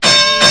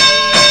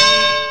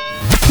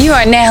You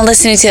are now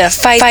listening to the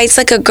Fights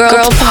Like a Girl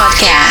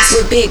podcast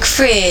with Big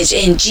Fridge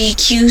and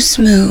GQ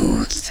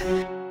Smooth.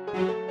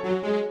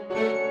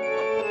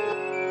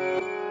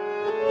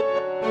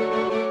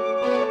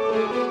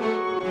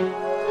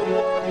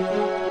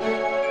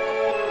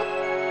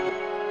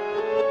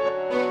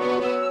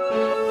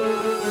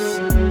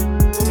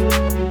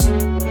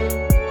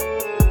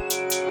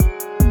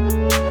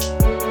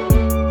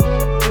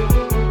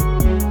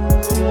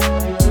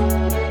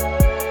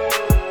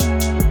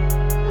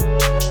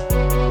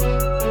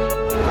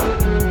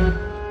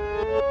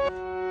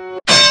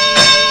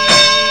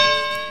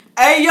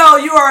 Hey yo,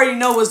 you already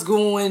know what's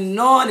going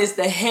on. It's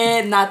the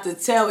head, not the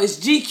tail. It's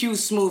GQ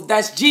Smooth.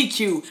 That's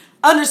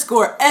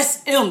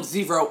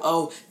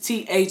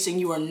GQ_SM0OTH. And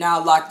you are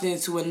now locked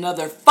into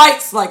another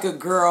Fights Like a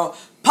Girl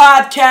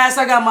podcast.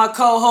 I got my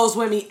co-host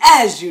with me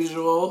as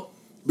usual.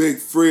 Big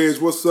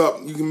Fridge, what's up?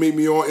 You can meet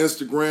me on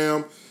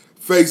Instagram,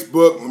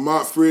 Facebook,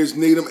 Lamont Fridge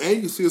Needham, and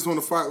you can see us on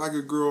the Fight Like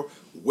a Girl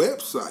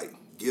website.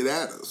 Get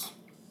at us.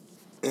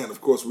 And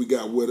of course, we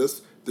got with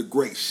us the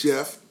great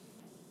chef.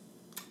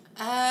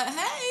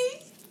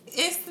 Hey,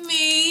 it's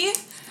me.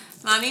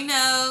 Lonnie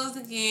knows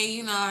again,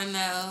 you know I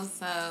know,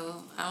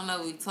 so I don't know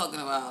what we're talking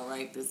about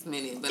right this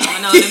minute, but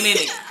I'm gonna know in a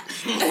minute.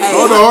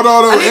 Hold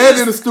on.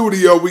 And in the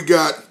studio, we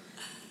got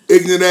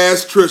ignorant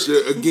ass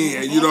Trisha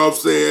again, you know what I'm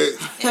saying?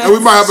 And we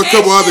might have a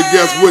couple other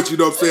guests with you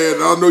know what I'm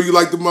saying? I know you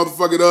like the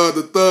motherfucking,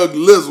 the Thug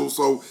Lizzle,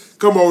 so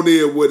come on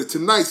in with it.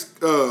 Tonight's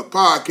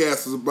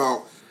podcast is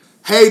about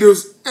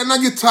haters, and I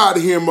get tired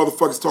of hearing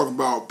motherfuckers talking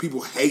about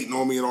people hating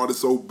on me and all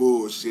this old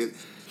bullshit.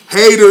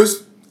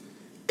 Haters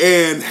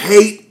and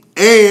hate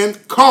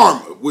and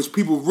karma, which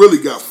people really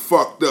got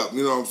fucked up,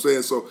 you know what I'm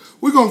saying? So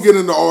we're going to get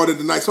into all that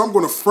tonight. So I'm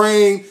going to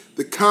frame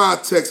the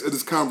context of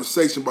this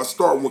conversation by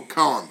starting with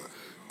karma.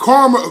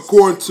 Karma,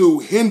 according to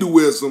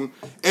Hinduism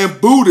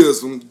and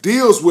Buddhism,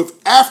 deals with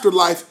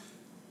afterlife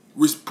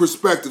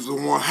perspectives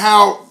on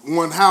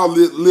how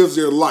lives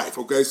their life,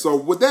 okay? So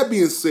with that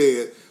being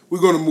said,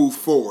 we're going to move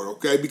forward,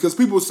 okay? Because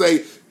people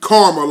say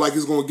karma like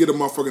it's going to get a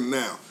motherfucker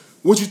now.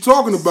 What you're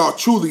talking about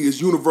truly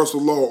is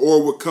universal law,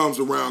 or what comes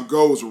around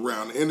goes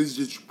around. The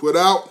energy that you put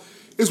out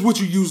is what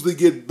you usually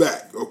get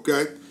back,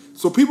 okay?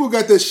 So people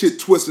got that shit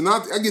twisted.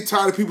 I get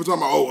tired of people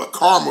talking about,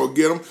 karma will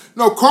get them.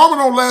 No, karma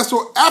don't last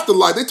till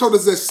afterlife. They told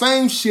us that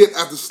same shit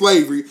after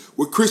slavery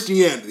with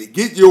Christianity.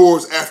 Get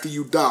yours after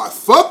you die.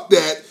 Fuck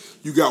that.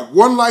 You got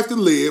one life to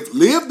live.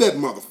 Live that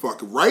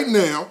motherfucker right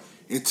now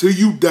until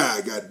you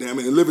die,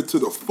 goddammit, and live it to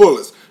the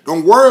fullest.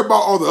 Don't worry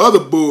about all the other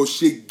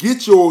bullshit.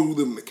 Get yours. We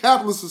live in a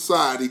capitalist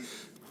society.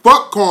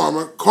 Fuck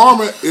karma.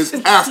 Karma is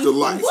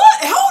afterlife. What?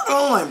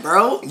 Hold on,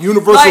 bro.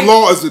 Universal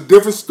law is a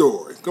different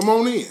story. Come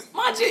on in.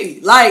 My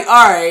G.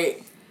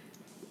 Alright.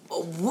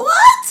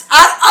 What?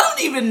 I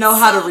don't even know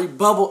how to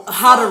rebuttal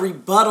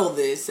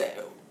this.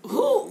 Let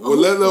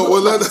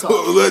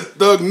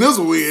Thug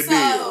Nizzle in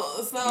there.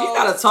 You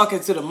gotta talk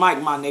into the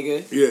mic, my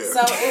nigga. Yeah.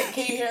 So,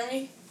 can you hear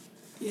me?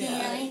 Yeah. Can you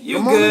hear me?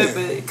 You good,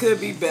 but it could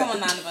be better. Come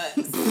on, 9 of us.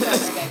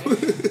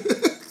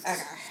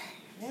 Okay.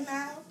 You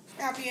know,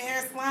 gotta be a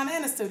hair salon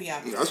and a studio.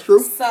 That's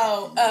true.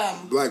 So,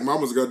 Black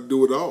mamas got to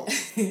do it all.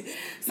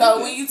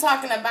 So when you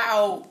talking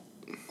about,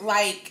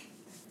 like,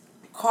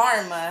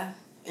 karma,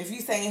 if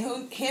you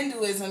saying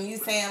Hinduism, you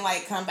saying,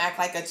 like, come back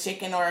like a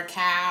chicken or a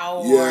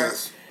cow?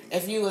 Yes. Or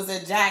if you was a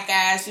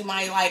jackass, you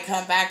might, like,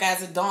 come back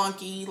as a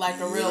donkey, like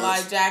a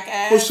real-life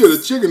jackass? Well, shit,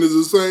 a chicken is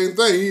the same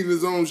thing. He eating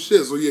his own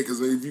shit. So, yeah,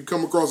 because if you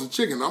come across a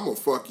chicken, I'm going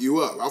to fuck you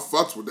up. I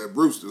fucks with that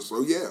Brewster.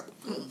 So, yeah,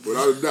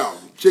 without a doubt.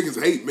 Chickens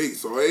hate me.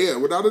 So, yeah,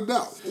 without a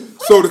doubt.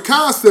 So, the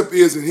concept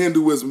is in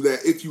Hinduism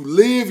that if you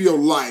live your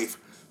life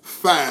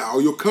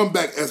foul, you'll come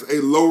back as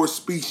a lower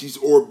species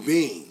or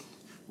being,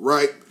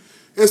 right?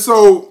 And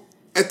so,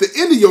 at the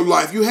end of your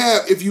life, you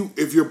have, if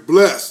you're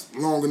blessed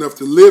long enough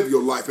to live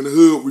your life, in the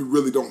hood, we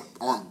really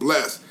aren't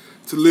blessed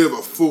to live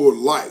a full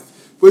life.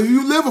 But if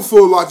you live a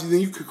full life, then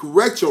you can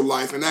correct your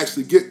life and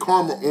actually get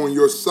karma on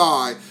your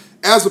side,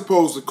 as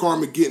opposed to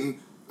karma getting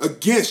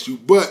against you.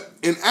 But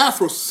in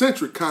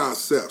Afrocentric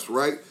concepts,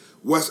 right,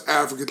 West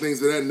Africa, things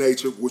of that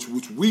nature, which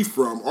we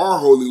from, our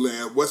holy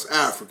land, West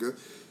Africa,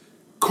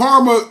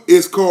 karma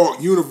is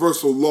called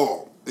universal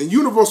law. And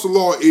universal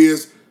law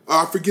is,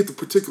 I forget the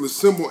particular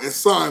symbol and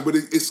sign, but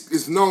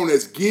it's known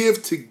as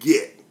give to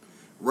get,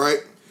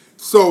 right?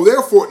 So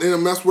therefore,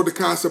 and that's where the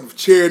concept of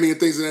charity and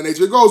things of that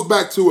nature, it goes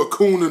back to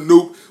Akun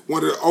Anuk,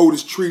 one of the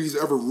oldest treaties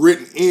ever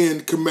written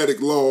in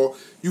Kemetic law.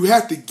 You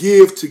have to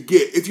give to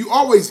get. If you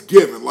always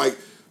giving, like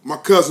my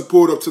cousin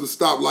pulled up to the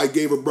stoplight,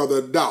 gave her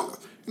brother $1.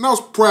 And I was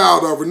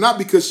proud of her, not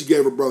because she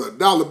gave her brother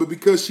 $1, but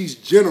because she's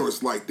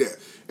generous like that.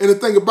 And the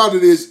thing about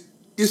it is,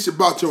 it's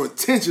about your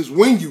intentions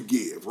when you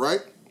give, right?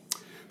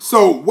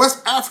 So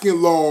West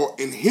African law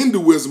and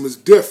Hinduism is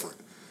different.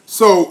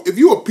 So if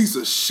you're a piece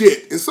of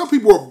shit, and some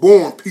people are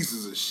born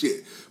pieces of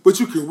shit, but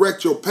you can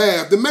correct your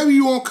path, then maybe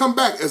you won't come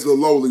back as a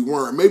lowly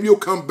worm. Maybe you'll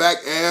come back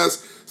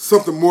as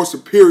something more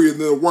superior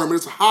than a worm. And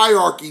it's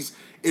hierarchies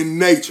in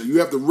nature. You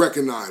have to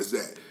recognize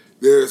that.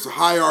 There's a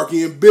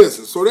hierarchy in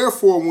business. So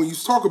therefore, when you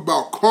talk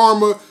about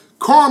karma,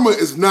 karma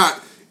is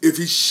not if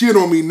he shit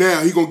on me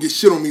now, he gonna get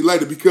shit on me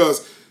later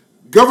because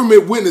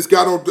government witness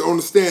got on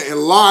the stand and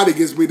lied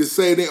against me to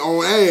say their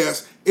own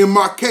ass in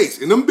my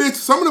case. And them bitches,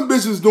 some of them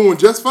bitches doing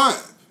just fine.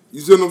 You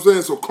see what I'm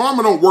saying? So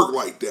karma don't work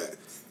like that.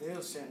 Still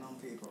shitting on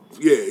people.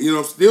 Yeah, you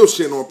know, still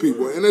shitting on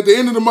people. And at the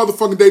end of the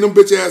motherfucking day, them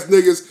bitch ass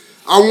niggas,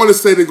 I want to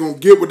say they're going to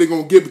get what they're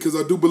going to get because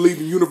I do believe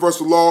in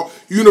universal law.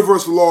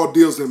 Universal law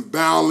deals in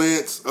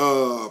balance,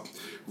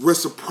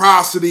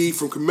 reciprocity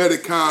from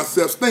comedic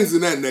concepts, things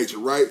of that nature,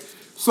 right?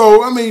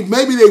 So, I mean,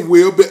 maybe they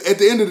will, but at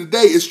the end of the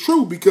day, it's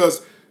true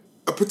because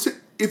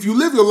if you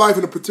live your life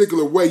in a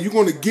particular way, you're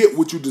going to get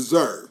what you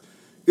deserve.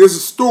 There's a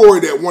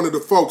story that one of the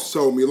folks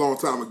told me a long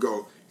time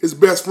ago. His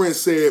best friend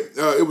said,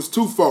 it was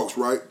two folks,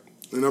 right?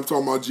 And I'm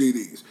talking about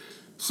GDs.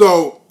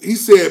 So he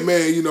said,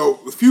 man, you know,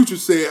 the Future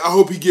said, I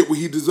hope he get what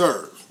he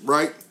deserves,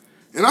 right?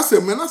 And I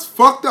said, man, that's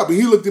fucked up. And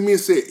he looked at me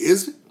and said,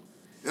 is it?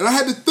 And I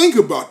had to think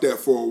about that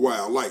for a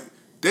while. Like,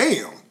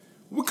 damn,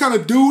 what kind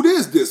of dude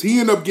is this? He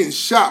ended up getting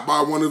shot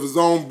by one of his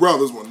own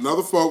brothers, one of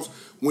other folks,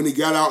 when he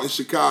got out in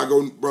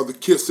Chicago. Brother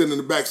sitting in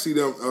the backseat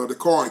of the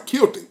car and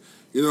killed him.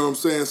 You know what I'm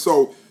saying?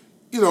 So,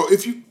 you know,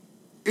 if you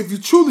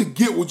truly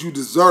get what you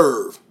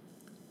deserve,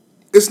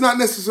 it's not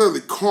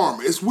necessarily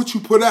karma. It's what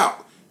you put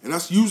out. And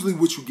that's usually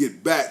what you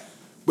get back,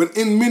 but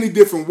in many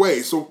different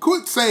ways. So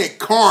quit saying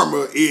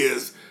karma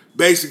is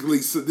basically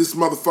this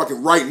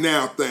motherfucking right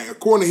now thing.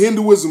 According to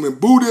Hinduism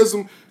and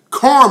Buddhism,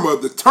 karma,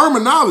 the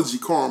terminology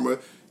karma,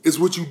 is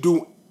what you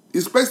do.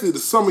 It's basically the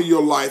sum of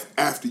your life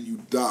after you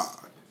die.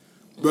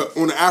 But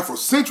on the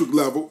Afrocentric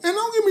level, and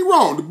don't get me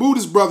wrong, the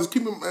Buddhist brothers,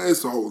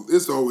 it's a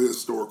whole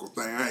historical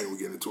thing. I ain't gonna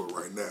get into it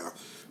right now.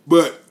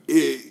 But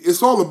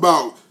it's all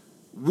about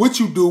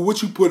what you do,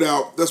 what you put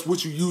out, that's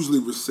what you usually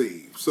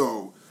receive.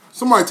 So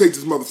somebody take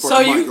this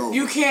motherfucking mic over.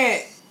 You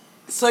can't.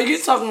 So you're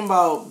talking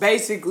about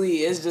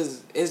basically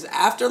it's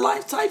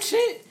afterlife type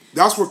shit?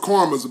 That's what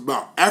karma's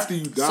about. After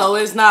you die. So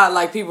it's not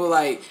like people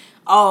like,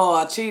 oh,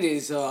 I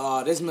cheated,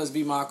 so this must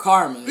be my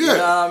karma. Yeah. You know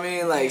what I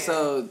mean? Like,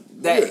 so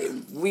that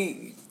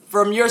we,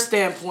 from your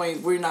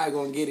standpoint, we're not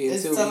going to get into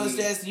it. So it's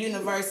just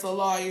universal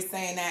law. You're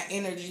saying that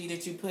energy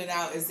that you put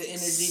out is the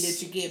energy that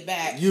you get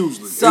back.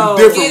 Usually. So in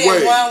different get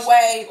ways. It one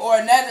way or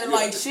another.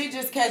 Like, shit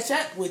just catch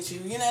up with you.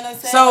 You know what I'm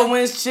saying? So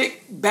when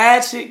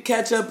bad shit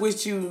catch up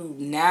with you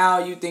now,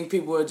 you think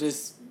people are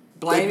just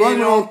blaming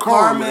it on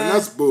karma? And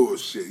that's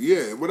bullshit.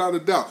 Yeah, without a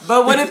doubt.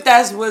 But what if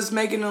that's what's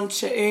making them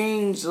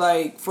change,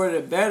 like, for the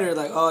better?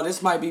 Like, oh,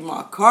 this might be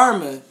my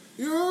karma.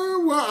 Yeah,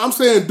 well, I'm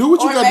saying do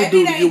what you got to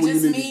do to get what you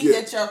need to get. Or maybe they just mean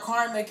that your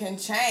karma can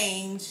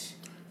change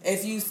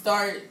if you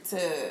start to,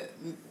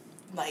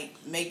 like,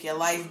 make your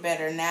life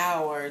better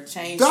now or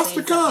change things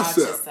about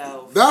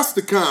yourself. That's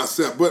the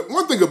concept. But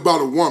one thing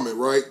about a woman,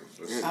 right?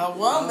 A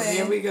woman.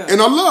 Here we go.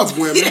 And I love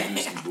women.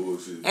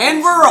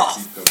 And we're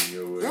off.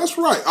 That's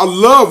right. I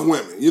love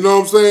women. You know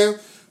what I'm saying?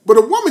 But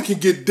a woman can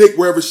get dick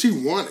wherever she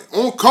want it.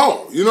 On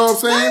call. You know what I'm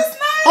saying? That's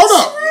not Hold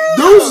up.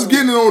 true. Dudes is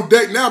getting it on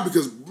deck now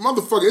because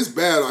motherfucker, it's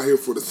bad out here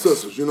for the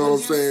sisters. You know what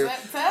I'm saying?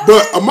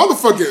 But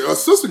a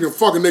sister can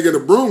fuck a nigga in the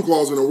broom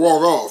closet and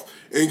walk off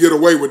and get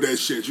away with that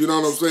shit. You know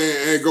what I'm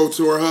saying? And go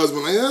to her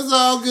husband like, that's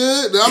all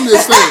good. I'm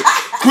just saying,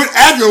 quit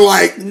acting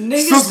like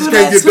sisters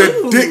can't get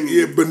that dick.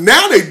 Yeah, but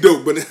now they do.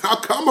 But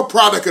I'm a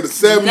product of the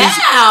 70s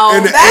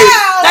and the 80s.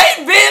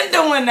 They've been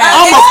doing that.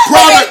 I'm a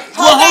product.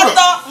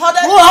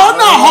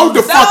 Hold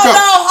the fuck up.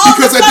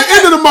 Because at the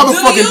end of the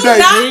motherfucking day,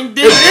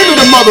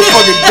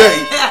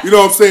 you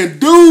know what I'm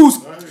saying?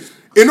 Dudes,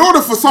 in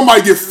order for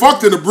somebody to get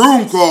fucked in the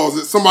broom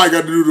closet, somebody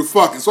got to do the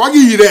fucking. So I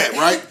give you that,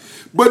 right?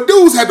 But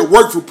dudes had to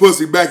work for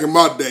pussy back in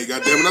my day,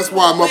 goddamn. That's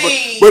why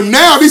But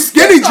now these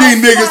skinny jean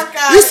niggas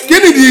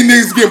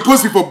getting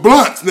pussy for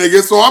blunts,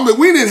 nigga. So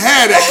we didn't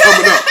have that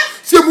coming up.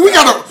 See, we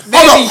gotta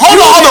hold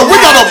on. We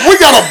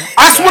gotta.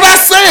 That's what I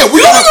said.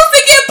 You used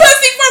to get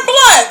pussy for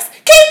blunts.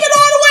 Keep it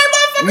all the way,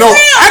 motherfucker. No,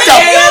 I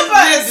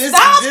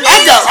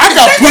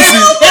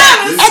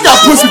got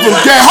pussy from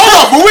gas. Hold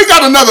up, but we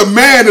got another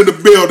man in the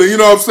building.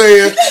 You know what I'm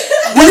saying?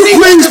 Will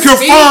you please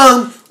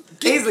confirm?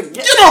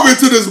 Get over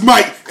into this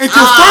mic and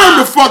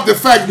confirm the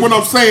fact what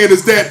I'm saying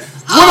is that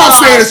what I'm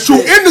saying is true.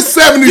 In the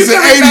 70s and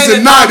 80s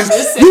and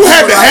 90s, you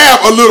had to have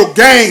a little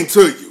game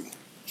to you.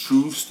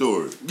 True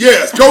story.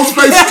 Yes,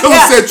 Ghostface Killer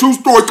said true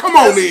story. Come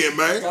on in,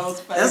 man.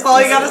 That's all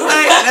you gotta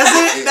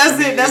say. That's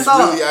it. That's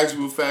all. It's really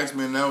actual facts,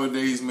 man.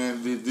 Nowadays,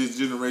 man, this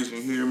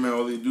generation here, man,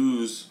 all they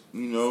do is,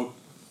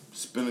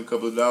 spend a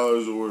couple of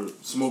dollars or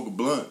smoke a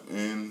blunt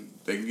and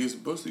they can get some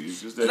pussy. It's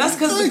just that. That's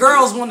because the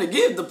girls want to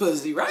give the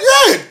pussy, right?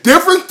 Yeah,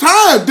 different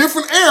time,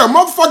 different era.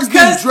 Motherfuckers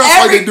didn't dress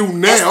like they do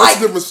now. It's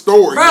a different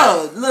story.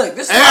 Bro, look,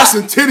 this ass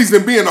and titties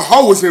and being a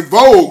hoe is in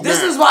vogue.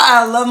 This is why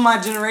I love my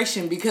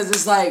generation because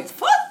it's like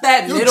fuck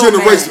that your middle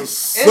generation man.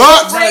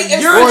 sucks.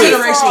 Your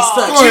generation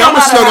sucks. Go ahead, I'm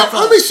gonna shut up.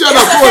 Let me shut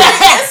up. Go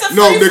ahead.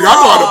 No, nigga, I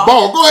know how to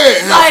ball. Go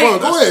ahead, have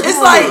fun. Go ahead. It's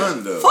like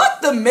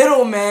fuck the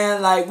middle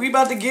man. Like we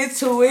about to get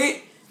to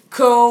it.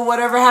 Cool,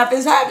 whatever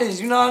happens,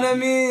 happens. You know what I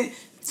mean?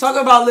 Talk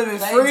about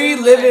living free,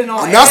 living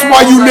on. And that's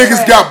why you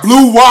niggas got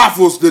blue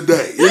waffles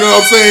today. You know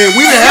what I'm saying?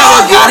 We didn't have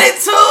y'all got it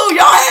too.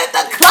 Y'all had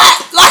the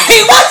clap. Like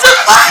what the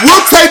fuck?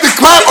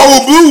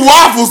 over blue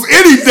waffles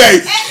any day.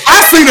 I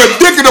seen a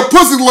dick in a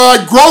pussy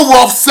line grow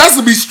off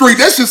Sesame Street.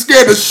 That shit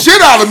scared the shit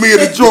out of me in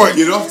the joint.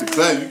 Get off the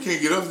clap. You can't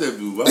get off that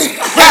blue waffle.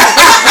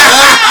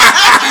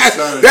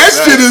 That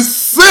shit is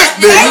sick,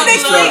 nigga. I don't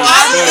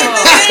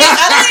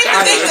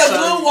even think the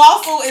blue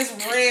waffle is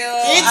real.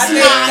 I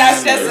think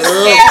that's just a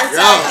scare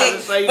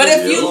tactic. But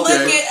if you look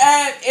it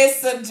up,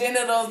 it's some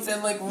genitals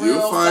that look real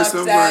You'll find fucked some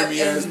up.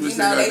 grimy ass And, bitch you that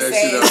know, got they that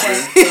say shit up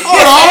there.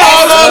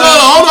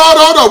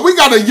 Hold on. We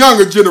got a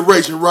younger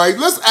generation, right?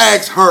 Let's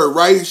ask her,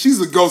 right? She's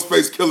a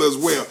Ghostface killer as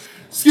well.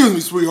 Excuse me,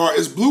 sweetheart.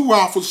 Is Blue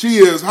Waffles, she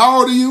is, how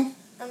old are you?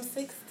 I'm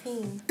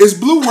 16. Is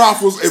Blue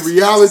Waffles a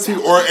reality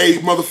or a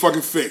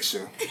motherfucking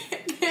fiction?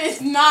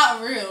 It's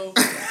not real.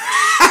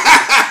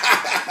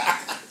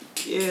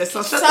 Yeah,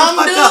 so shut Some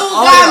the fuck dude up.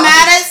 got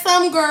mad at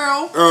some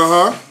girl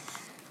Uh-huh.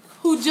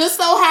 who just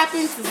so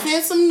happened to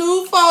send some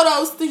nude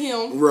photos to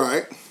him,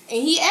 Right.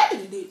 and he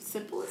edited it.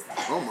 Simple as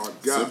that. Oh my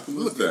God. Simple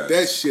Look as at that.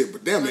 that shit.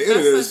 But damn, the But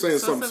internet that's is saying a-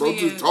 something that's a so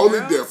big totally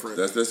girl. different.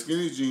 That's that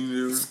skinny jean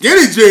dude.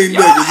 Skinny jean niggas, you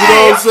know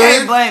what I'm saying?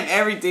 Can't blame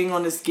everything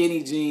on the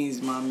skinny jeans,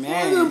 my Them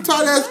man.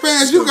 tight ass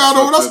pants you got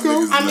on, that's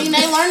cool. I mean,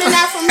 they learning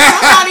that from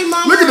somebody,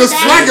 mama. Look at the and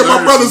daddy. swank of my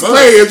brother's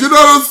pants, you know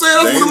what I'm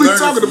saying? That's They what we learning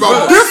talking from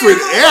about. us.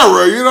 Different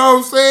era, you know what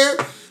I'm saying?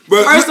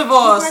 But First of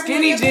all,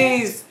 skinny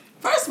jeans.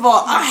 First of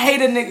all, I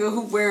hate a nigga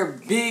who wear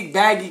big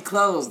baggy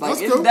clothes. Like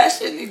That's cool. that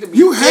shit need to be.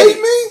 you fitted.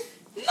 hate me?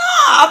 Nah,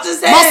 I'm just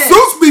saying. My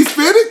suits be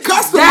fitted,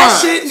 customized. That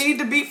shit need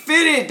to be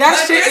fitted. That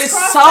But shit Chris is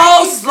Cross so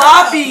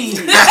baggy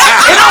sloppy. It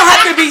don't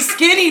have to be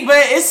skinny, but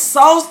it's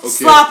so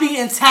sloppy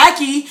and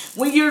tacky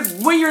when you're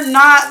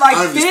not like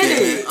I understand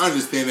fitted. that. I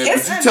understand that.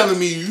 It's But you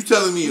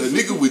telling me a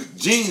nigga with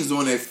jeans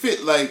on that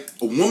fit like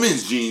a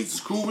woman's jeans is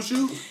cool with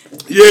you?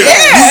 Yeah.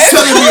 You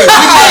telling me a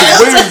nigga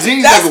wearing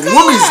jeans like a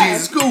woman's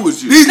jeans is cool with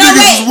you? These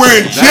niggas is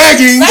wearing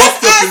jeggings.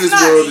 Fucked up in this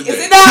world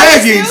today.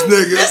 Jeggings,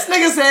 nigga. This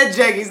nigga said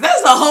jeggings.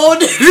 That's a whole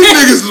These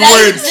niggas is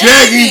wearing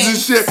jeggings and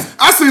shit.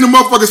 I seen a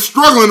motherfucker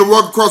struggling to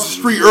walk across the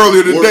street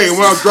earlier today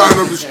when I was driving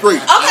up the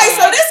street. Okay,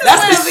 so this is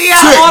That's when because he Shit,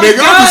 had all the nigga.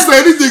 I'm just guns.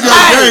 saying these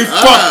niggas game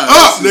fucked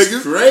up, This is nigga.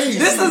 crazy.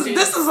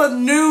 This is a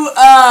new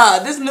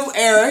this new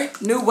era,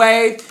 new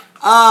wave.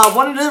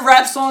 One of the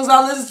rap songs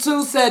I listened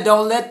to said,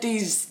 "Don't let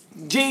these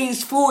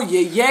jeans fool you."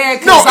 Yeah,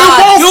 No, cause it won't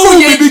I fool do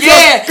me you. because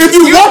Yeah, if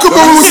you walk up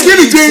on with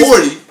skinny jeans,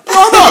 40.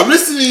 hold up.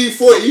 Listen to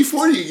E40.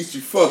 E40 gets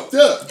you fucked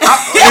up.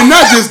 And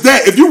not just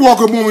that, if you walk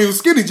up on me with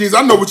skinny jeans,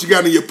 I know what you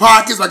got in your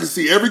pockets. I can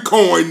see every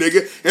coin,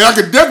 nigga. And I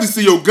can definitely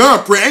see your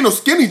gun print. Ain't no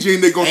skinny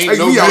jean that gonna Ain't take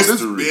no me out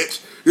mystery. this bitch.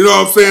 You know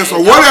what I'm saying? So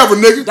whatever,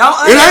 nigga.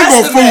 don't It ain't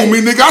gonna fool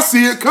underestimate. me, nigga. I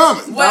see it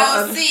coming.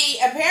 Well, see,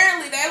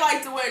 apparently they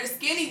like to wear the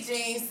skinny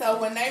jeans, so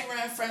when they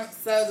run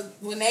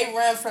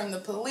from the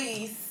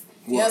police,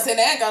 you know what I'm saying,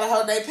 they ain't gotta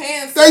hold their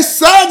pants. They up.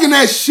 sagging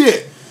that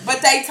shit. But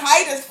they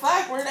tight as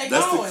fuck. Where they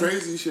That's going? the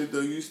crazy shit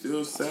though. You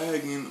still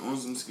sagging on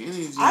some skinny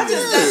jeans. I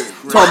just That's don't-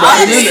 crazy. Talking about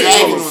I it in just-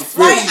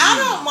 there. Like, I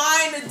don't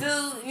mind a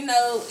dude, you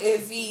know,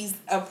 if he's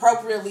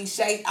appropriately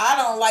shaped. I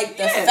don't like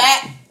the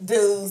fat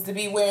dudes to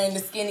be wearing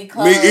the skinny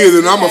clothes. Me either,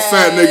 and I'm a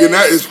fat nigga, and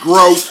that is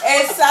gross.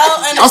 It's so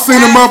I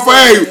seen a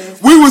motherfucker, hey,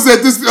 we was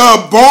at this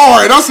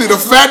bar, and I seen a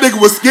fat nigga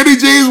with skinny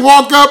jeans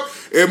walk up,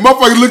 and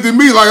motherfucker looked at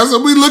me like, I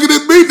said, we looking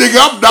at me, nigga,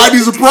 I'm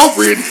 90s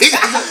appropriate.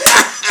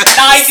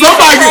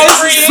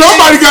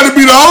 Somebody got to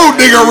be the old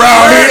nigga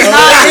around here.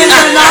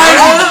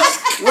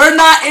 We're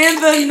not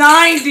in the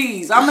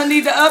 90s. I'm gonna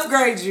need to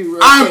upgrade you real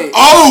I'm quick.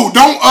 old.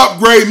 Don't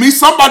upgrade me.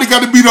 Somebody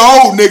got to be the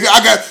old nigga.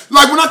 I got,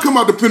 like, when I come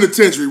out the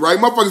penitentiary, right?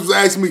 Motherfuckers was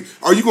asking me,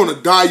 are you going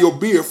to dye your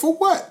beard? For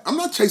what? I'm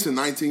not chasing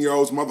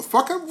 19-year-olds,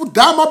 motherfucker. Well,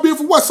 dye my beard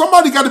for what?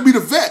 Somebody got to be the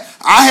vet.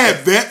 I had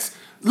vets.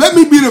 Let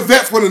me be the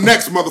vet for the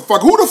next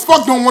motherfucker. Who the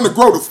fuck don't want to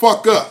grow the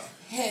fuck up?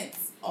 Hence,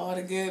 all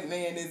the good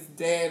men is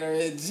dead or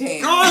in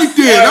jail. I ain't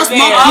dead. That's my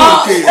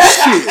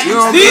podcast. Shit. You know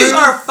what I'm These saying?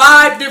 are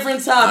 5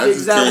 different I topics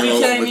just that came we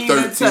home can't with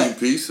even 13 touch.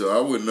 piece, so I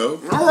wouldn't know.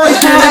 All right,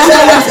 then. That's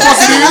all what the fuck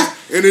it is.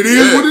 And it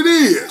is what it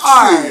is. All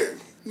right. Shit.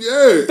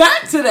 Yeah.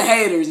 Back to the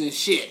haters and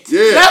shit.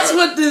 Yeah. That's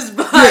what this Yeah,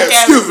 podcast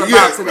excuse is me.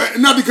 about Yeah, today.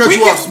 not to cut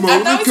you off, Smooth.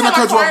 I thought we Can I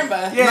talking cut you about off?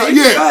 karma. Yeah, No, you-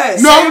 go yeah.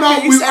 ahead. No, Say no.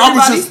 your piece,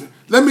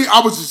 everybody. I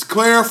was just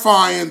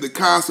clarifying the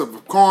concept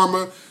of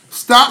karma.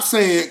 Stop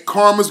saying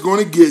karma's going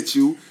to get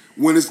you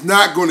when it's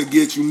not going to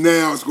get you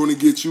now. It's going to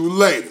get you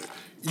later.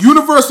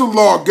 Universal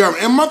law of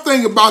government. And my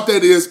thing about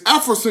that is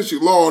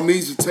Afrocentric law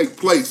needs to take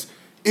place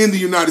in the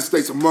United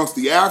States amongst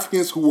the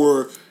Africans who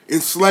were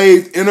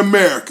enslaved in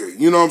America.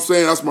 You know what I'm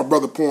saying? That's my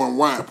brother pouring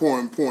wine,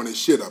 pouring his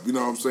shit up. You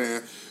know what I'm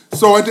saying?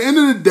 So at the end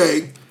of the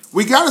day,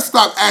 we got to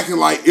stop acting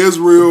like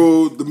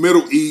Israel, the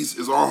Middle East,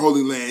 is our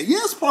holy land. Yeah,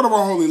 it's part of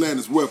our holy land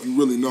as well if you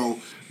really know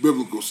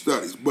biblical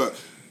studies. But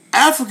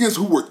Africans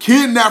who were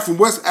kidnapped from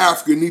West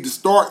Africa need to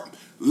start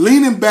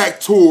leaning back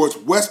towards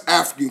West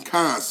African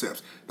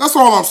concepts. That's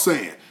all I'm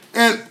saying.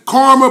 And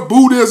karma,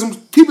 Buddhism,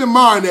 keep in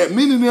mind that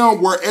many of them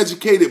were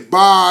educated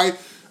by,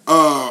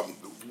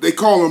 they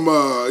call them,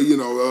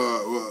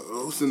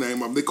 what's the name of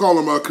them? They call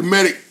them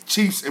Kemetic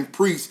chiefs and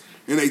priests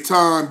in a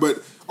time,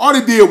 but all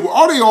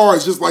they are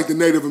is just like the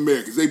Native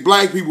Americans. They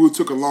black people who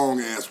took a long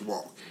ass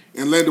walk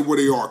and landed where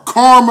they are.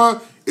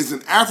 Karma is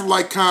an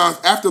afterlife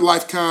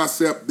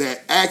concept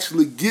that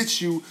actually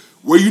gets you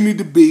where you need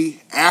to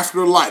be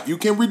after life. You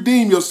can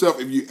redeem yourself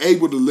if you're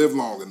able to live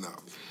long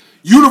enough.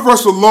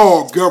 Universal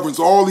law governs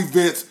all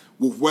events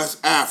with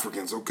West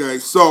Africans, okay?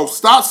 So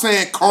stop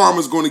saying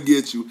karma's going to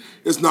get you.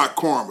 It's not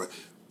karma.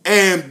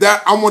 And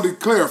that I want to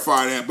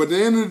clarify that. But at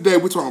the end of the day,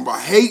 we're talking about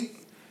hate,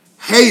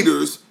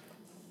 haters,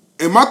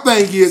 and my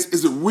thing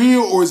is it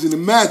real or is it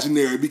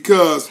imaginary?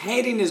 Because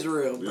hating is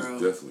real, bro.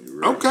 It's definitely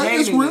real. okay, Hating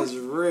it's real. is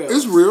real.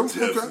 It's real.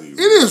 Definitely Okay, real.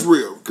 it is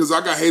real because I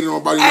got hated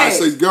on by the United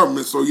States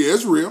government. So yeah,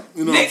 it's real.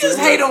 You know, what I'm Niggas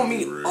saying? hate on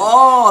me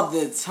all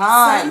the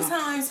time.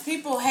 Sometimes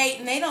people hate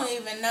and they don't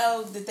even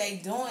know that they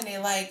doing it.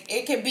 Like,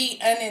 it could be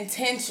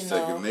unintentional.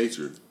 Second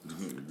nature.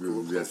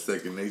 That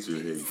second nature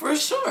hate. For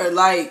sure.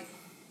 Like,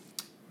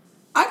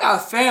 I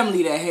got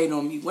family that hate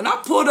on me. When I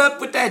pulled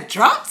up with that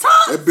drop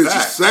top, That bitch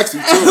is sexy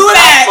who too.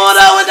 that pulled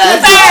up with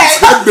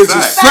That bitch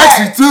is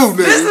sexy too,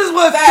 nigga. This is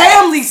what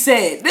family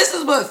said. This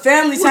is what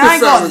family said. the I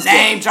ain't gonna family say?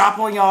 name drop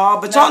on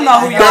y'all, but y'all know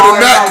who You y'all better are.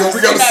 not, because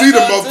we got to see the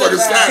motherfucker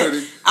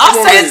Saturday. I'll Come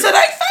on say it in. to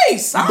their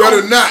face. You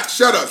better not.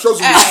 Shut up. Show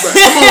some respect.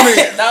 Come on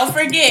in. Don't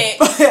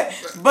forget.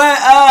 But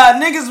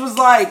niggas was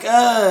like,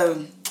 I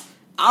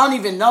don't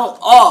even know.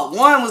 Oh,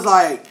 one was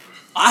like,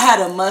 I had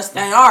a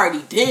Mustang. I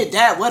already did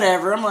that.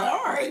 Whatever. I'm like,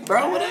 all right,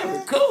 bro. Whatever.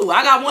 Cool.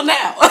 I got one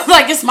now.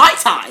 Like, it's my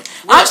time.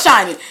 I'm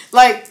shining.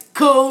 Like,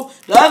 cool.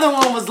 The other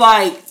one was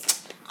like,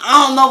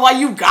 I don't know why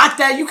you got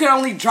that. You can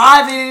only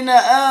drive it in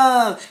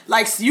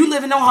like, you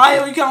live in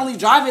Ohio. You can only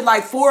drive it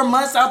like 4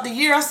 months out the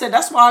year. I said,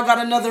 that's why I got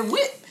another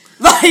whip.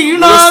 Like, you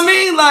know what I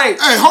mean? Like,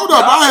 Hey, hold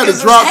up. I had a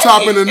niggas drop was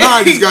top in the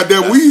hating. 90s,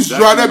 goddamn. We used to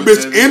drive that Exactly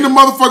bitch what that in the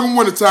motherfucking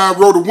wintertime,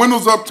 roll the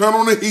windows up, turn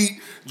on the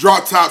heat,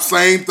 drop top,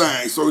 same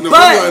thing. So, you know,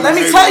 But let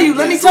me tell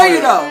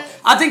you though.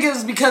 I think it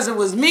was because it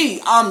was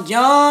me. I'm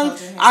young.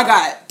 I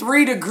got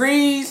 3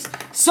 degrees.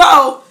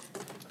 So,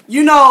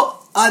 you know,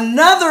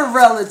 another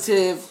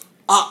relative,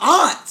 a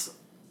aunt,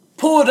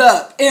 pulled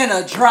up in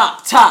a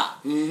drop top.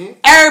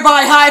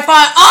 Everybody high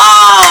five.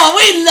 Oh,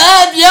 we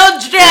love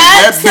your drop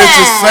That top. bitch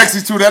is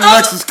sexy too. That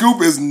Lexus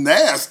Coupe is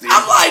nasty.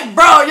 I'm like,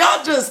 bro,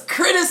 y'all just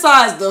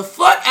criticized the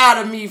fuck out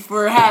of me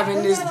for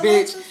having this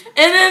bitch.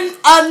 And then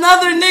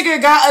another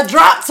nigga got a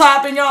drop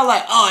top and y'all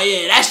like, oh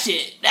yeah, that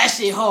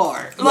shit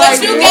hard. But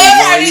Like, you Yeah. gave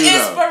her Why the you know?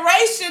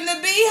 inspiration to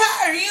be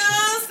her. You know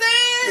what I'm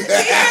saying?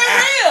 Be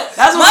real.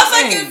 That's what I'm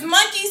saying. Motherfuckers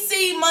monkey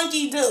see,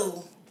 monkey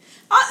do.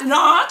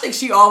 I think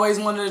she always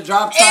wanted a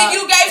drop top. And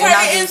you gave her and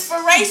I the just-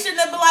 inspiration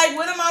to be like,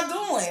 what am I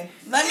doing?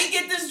 Let me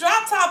get this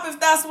drop top if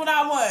that's what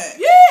I want.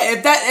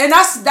 Yeah,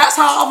 that's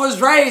how I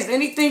was raised.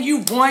 Anything you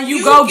want,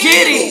 you go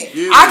get it.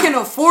 Yeah. I can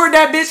afford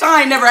that bitch.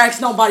 I ain't never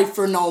asked nobody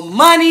for no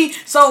money.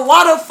 So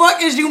why the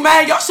fuck is you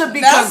mad? Y'all should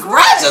be That's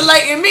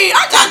congratulating me.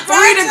 I got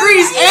 3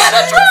 degrees and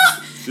a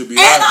drop. Should be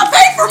And I happy.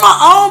 pay for my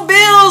own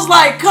bills.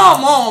 Like,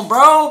 come on,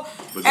 bro.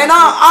 But And that's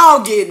I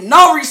don't get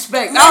no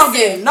respect. I don't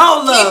get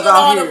no love Keep it out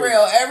on here. the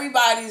real.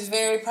 Everybody's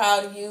very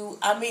proud of you.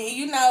 I mean,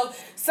 you know,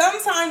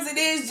 sometimes it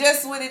is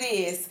just what it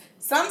is.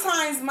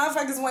 Sometimes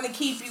motherfuckers want to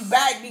keep you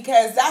back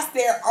because that's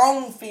their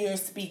own fear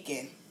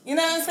speaking. You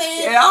know what I'm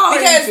saying? Yeah, I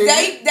already because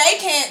figured. they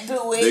can't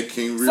do it. They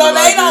can't so realize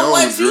they their don't own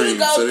want you to dreams,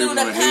 go so they through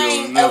the wanna hate on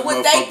pain another of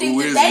what they motherfucker think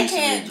who that is they reaching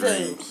can't their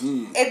do.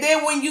 dreams. And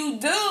then when you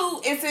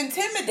do, it's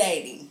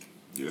intimidating.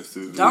 Yes,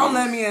 it Don't is.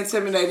 let me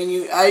intimidate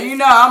you. You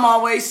know, I'm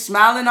always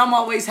smiling. I'm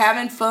always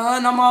having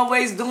fun. I'm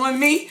always doing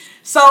me.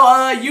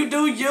 So, you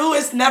do you.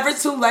 It's never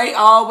too late. I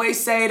always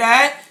say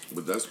that.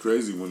 But that's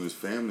crazy when it's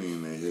family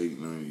and they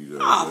hating on you. Though.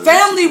 Nah, That's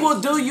family just-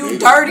 will do you they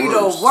dirty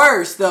worst. the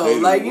worst, though. They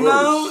the Like, you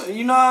know worst.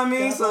 what I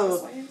mean?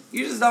 So,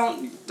 you just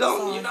don't,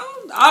 you know,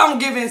 I don't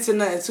give into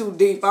nothing too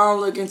deep. I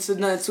don't look into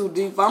nothing too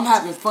deep. I'm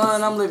having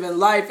fun. I'm living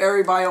life.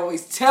 Everybody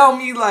always tell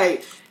me,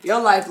 like, your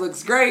life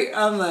looks great.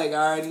 I'm like,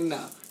 I already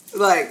know.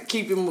 Like,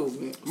 keep it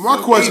moving. My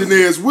question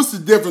is, what's the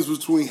difference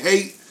between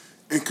hate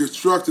and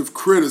constructive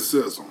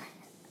criticism?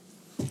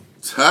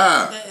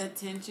 Ha! The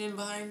attention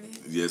behind it.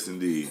 Yes,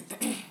 indeed.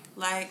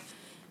 Like,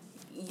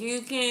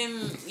 you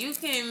can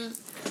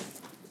criticize.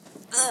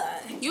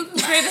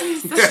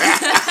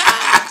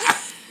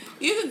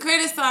 You can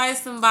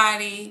criticize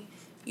somebody,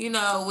 you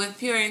know, with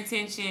pure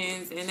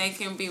intentions, and they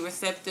can be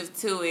receptive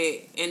to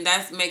it, and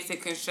that makes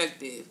it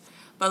constructive.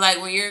 But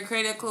like when you're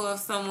critical of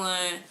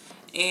someone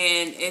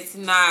and it's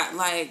not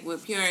like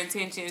with pure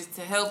intentions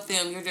to help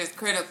them, you're just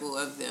critical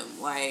of them.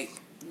 Like,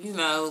 you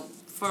know,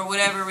 for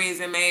whatever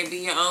reason, maybe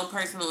your own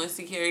personal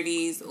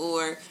insecurities,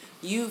 or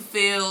you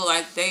feel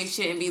like they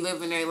shouldn't be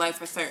living their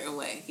life a certain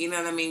way. You know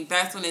what I mean?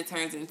 That's when it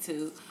turns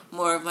into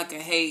more of like a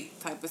hate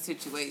type of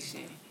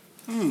situation.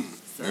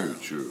 Very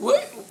true.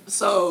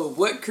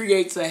 What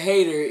creates a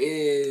hater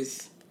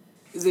is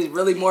it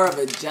really more of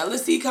a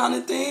jealousy kind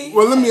of thing?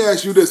 Well, let me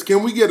ask you this: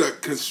 can we get a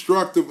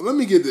constructive?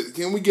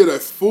 Can we get a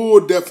full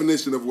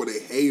definition of what a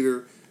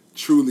hater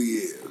truly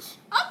is?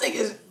 I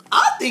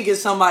think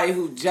it's somebody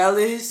who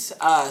jealous,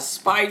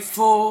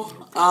 spiteful,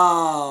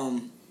 I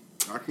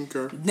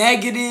concur.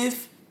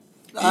 negative,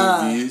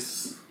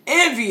 Envious.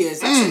 envious.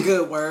 That's a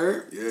good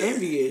word. Yeah.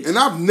 Envious. And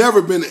I've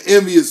never been an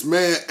envious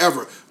man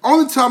ever.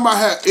 Only time I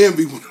had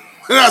envy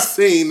when I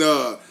seen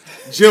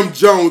Jim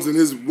Jones and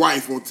his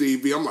wife on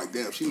TV, I'm like,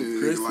 damn, she need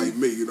a nigga like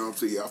me, you know what I'm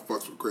saying? Yeah, I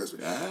fucks with Chris.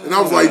 And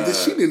I was like,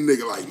 she need a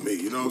nigga like me,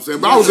 you know what I'm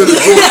saying? But I was in the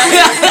joint. You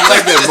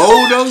like that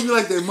mold though? You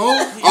like that mold?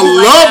 I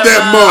love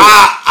that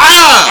mode.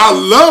 I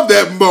love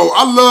that mode.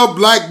 I love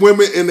black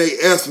women in their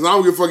essence. I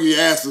don't give a fuck if your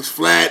ass is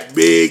flat,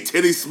 big,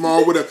 titty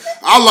small, whatever.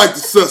 I like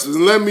the sisters.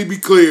 And let me be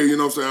clear, you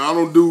know what I'm saying? I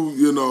don't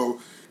do,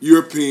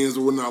 Europeans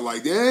or whatnot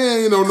like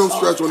that. No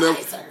stretch on them.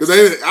 Cause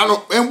I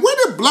don't. And where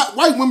did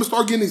white women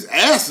start getting these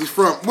asses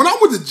from? When I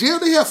went to jail,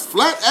 they had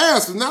flat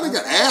asses. Now they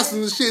got asses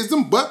and shit. Is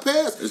them butt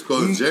pads? It's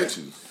called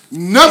injections.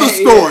 Another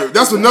story.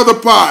 That's another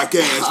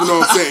podcast. You know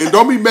what I'm saying? And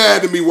don't be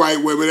mad at me,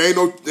 white women. Ain't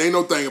no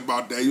thing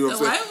about that. You know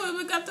what I'm saying? White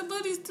women got the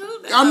booties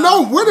too. I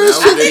know. Where this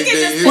shit?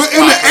 But in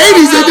the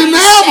Nowadays, 80s, they didn't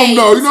have them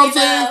though. You know what I'm you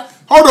saying? know?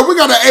 Hold on, we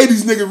got an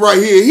 80s nigga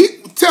right here.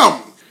 Tell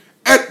me.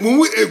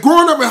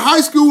 Growing up in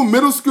high school,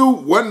 middle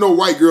school, wasn't no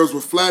white girls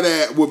with flat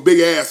ass with big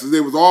asses. They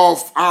was all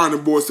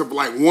ironing boards except for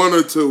like one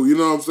or two. You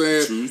know what I'm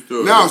saying? True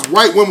story. Now it's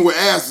white women with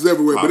asses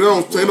everywhere, but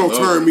they don't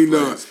turn me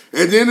none.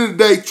 At the end of the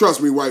day,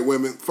 trust me, white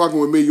women, fucking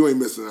with me, you ain't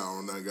missing out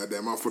on nothing.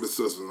 Goddamn, I'm for the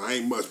sisters. I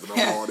ain't much, but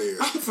I'm all there.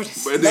 But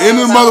at the end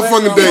of the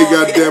motherfucking day,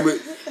 goddamn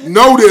it,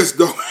 know this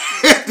though.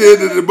 At the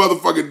end of the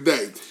motherfucking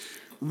day,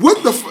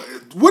 what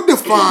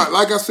defines,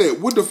 like I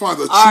said, what defines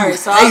a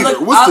true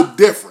hater? What's the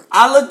difference?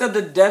 I looked up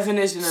the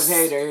definition of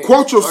hater.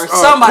 Quote your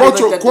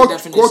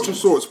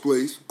source,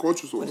 please.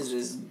 Quote your source. What is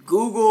this?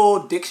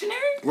 Google Dictionary?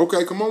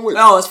 Okay, come on with it.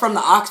 No, it's from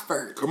the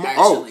Oxford. Come on.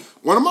 Actually. Oh,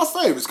 one of my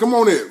favorites. Come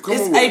on in.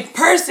 It's a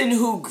person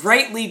who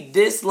greatly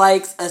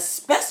dislikes a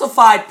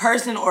specified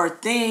person or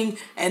thing,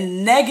 a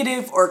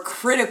negative or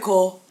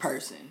critical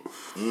person.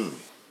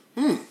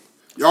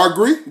 Y'all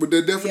agree with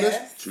that definition?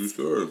 Yes. True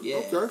story. Yeah.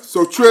 Okay.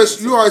 So Trish,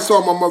 you already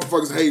saw my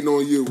motherfuckers hating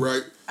on you,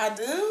 right? I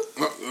do.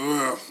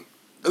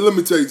 Let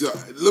me tell you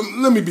something.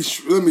 Let me be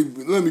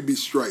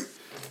straight.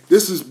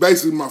 This is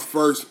basically my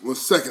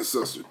second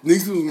sister.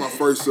 Nisa was my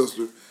first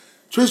sister.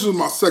 Trish was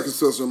my second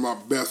sister and my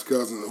best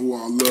cousin, who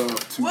I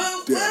love to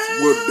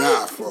death. Would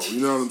die for.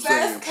 You know what I'm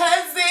saying? Best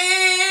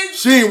cousin.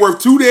 She ain't worth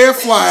two damn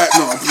flies.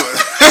 No, I'm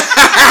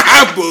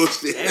playing.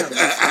 Bullshit.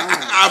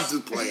 I'm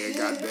just playing,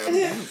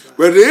 goddamn.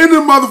 But at the end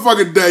of the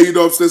motherfucking day, you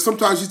know what I'm saying?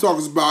 Sometimes she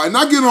talks about, and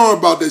I get on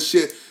about that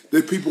shit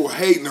that people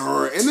hating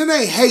her, and it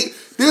ain't hate.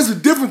 There's a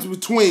difference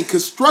between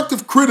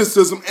constructive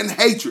criticism and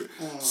hatred.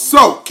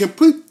 So, can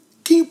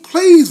you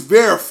please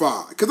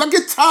verify? Because I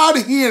get tired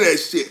of hearing that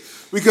shit.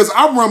 Because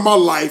I run my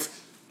life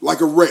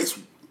like a race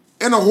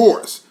and a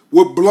horse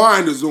with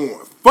blinders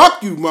on.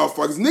 Fuck you,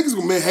 motherfuckers. Niggas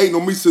been hating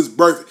on me since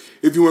birth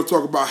if you want to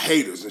talk about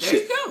haters and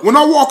shit. When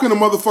I walk in a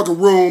motherfucking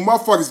room,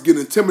 motherfuckers get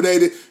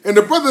intimidated. And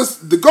the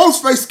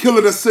Ghostface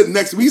killer that's sitting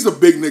next to me, he's a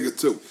big nigga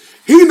too.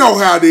 He know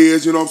how it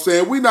is, you know what I'm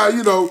saying?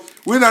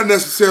 We're not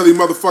necessarily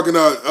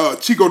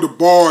motherfucking Chico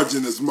DeBarge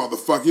in this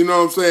motherfucker, you know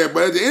what I'm saying?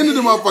 But at the end of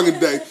the motherfucking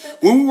day,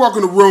 when we walk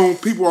in the room,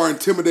 people are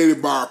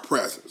intimidated by our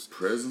presence.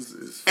 Presence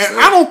is And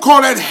I don't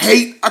call that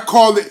hate. I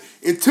call it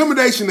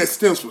intimidation that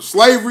stems from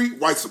slavery,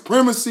 white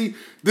supremacy,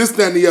 this,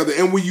 that, and the other.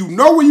 And when you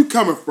know where you're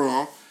coming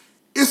from,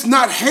 it's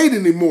not hate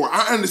anymore.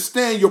 I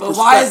understand your perspective.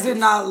 But why is it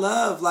not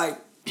love? Like,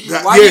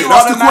 why yeah, you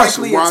that's the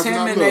question. automatically Why is it not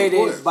love?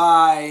 intimidated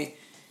by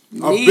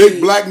me a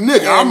big black nigga?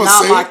 and I'm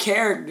not say my it.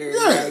 character? Yeah.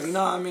 Like, you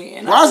know what I mean?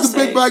 And Why is the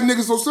big black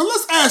nigga so?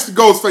 Let's ask the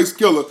Ghostface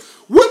killer.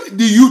 What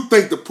do you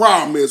think the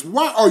problem is?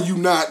 Why are you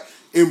not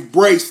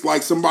embraced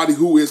like somebody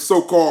who is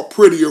so-called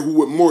prettier, who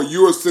with more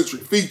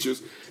Eurocentric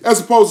features, as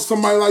opposed to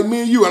somebody like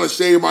me and you? I done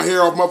shaved my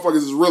hair off. Motherfuckers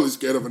is really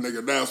scared of a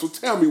nigga now. So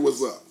tell me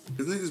what's up.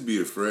 Cause niggas be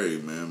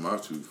afraid, man. My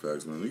true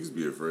facts, man. Niggas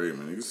be afraid,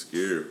 man. Niggas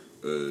scared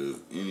of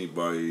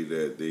anybody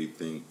that they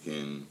think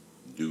can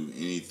do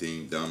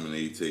anything,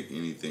 dominate, take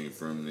anything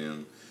from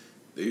them.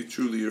 They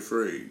truly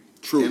afraid.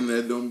 True. And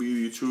that don't be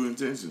your true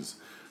intentions.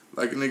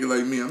 Like a nigga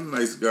like me, I'm the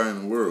nicest guy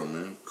in the world,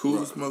 man.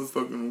 Coolest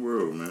motherfucker in the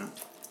world, man.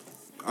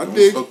 I don't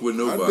dig fuck with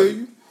you. nobody. I dig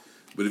you.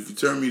 But if you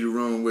turn me the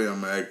wrong way,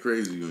 I'm gonna act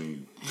crazy on you.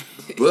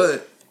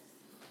 But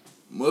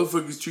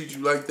motherfuckers treat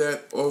you like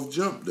that off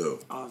jump though.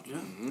 Off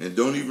jump. And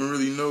don't even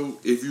really know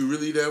if you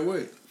really that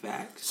way.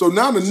 Facts. So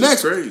now the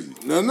next crazy.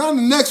 Now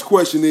the next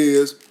question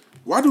is,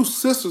 why do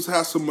sisters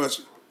have so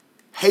much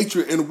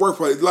hatred in the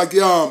workplace? Like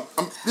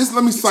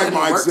let me cite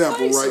my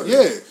example, right?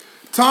 Yeah.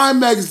 Time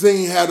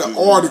Magazine had an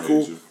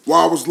article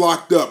while I was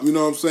locked up, you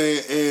know what I'm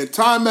saying? And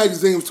Time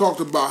Magazine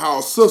talked about how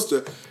a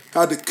sister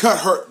had to cut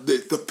her,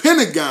 the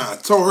Pentagon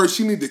told her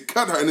she needed to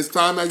cut her, and it's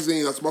Time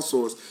Magazine, that's my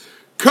source,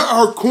 cut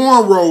her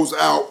cornrows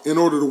out in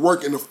order to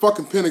work in the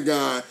fucking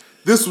Pentagon.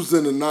 This was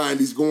in the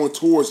 90s going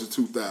towards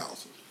the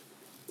 2000s.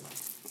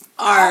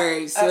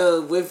 Alright,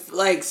 so with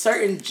like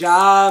certain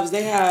jobs,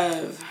 they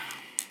have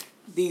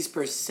these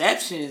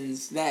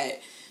perceptions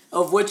that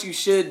of what you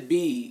should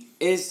be.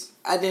 It's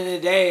at the end of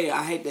the day,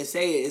 I hate to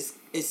say it,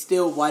 it's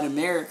still white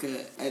America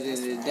at the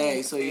end of the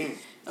day. So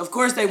of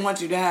course they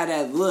want you to have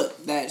that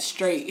look, that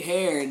straight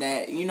hair,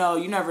 that you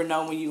never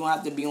know when you gonna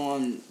have to be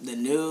on the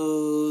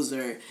news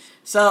or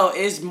so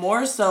it's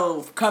more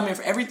so coming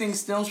from everything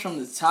stems from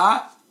the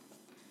top.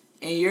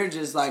 and you're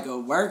just like a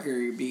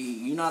worker bee.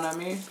 You know what I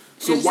mean?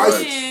 So and why?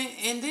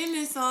 then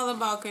it's all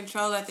about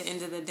control at the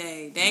end of the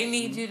day. They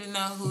need you to know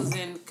who's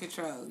in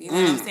control. You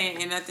know what I'm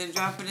saying? And at the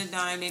drop of the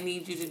dime, they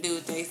need you to do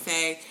what they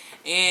say.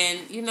 And,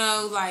 you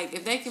know, like,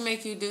 if they can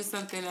make you do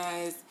something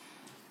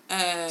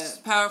as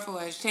powerful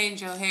as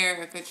change your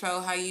hair or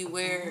control how you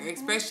wear or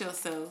express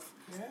yourself,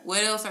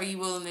 what else are you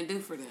willing to do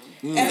for them?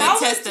 And It's I a was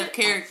test of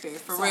character,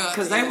 for real.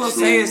 Because they will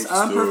say it's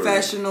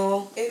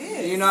unprofessional. It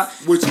is. You know,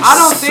 Which is I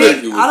don't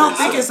sick.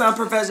 think it's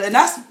unprofessional, and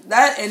that's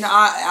that. And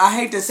I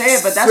hate to say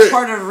it, but that's Sick.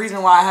 part of the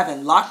reason why I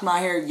haven't locked my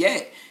hair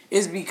yet.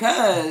 Is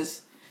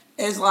because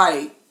it's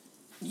like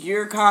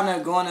you're kind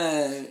of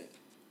gonna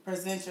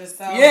Present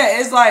yourself. yeah.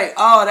 It's like,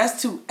 oh,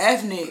 that's too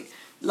ethnic.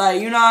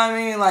 Like, you know what I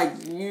mean? Like,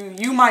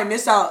 you might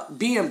miss out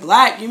being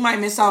black. You might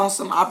miss out on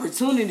some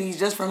opportunities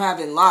just from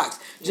having locks,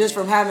 just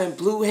from having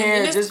blue hair.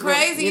 And it's just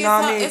crazy. From, you know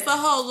what I mean? It's a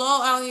whole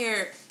law out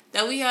here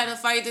that we had to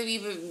fight to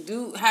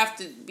even have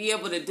to be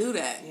able to do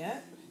that. Yeah.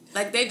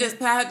 Like, they just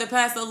had to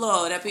pass a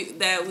law that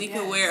we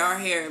could wear our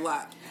hair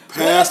locked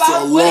Pass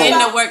a what in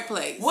law. the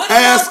workplace. What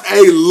Pass about,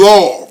 a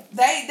law.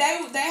 they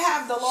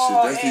have the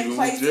law Shit, that's in even with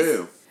places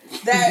jail.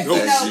 that No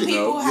you know shit,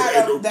 people no. had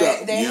Yeah, no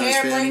doubt. their You hair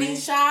understand braiding me?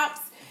 shops,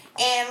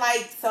 and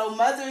like so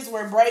mothers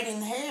were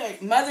braiding hair.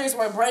 Mothers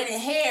were braiding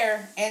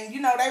hair, and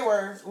you know they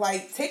were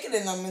like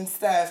ticketing them and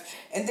stuff.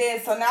 And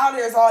then so now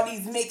there's all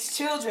these mixed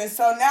children.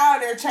 So now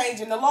they're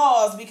changing the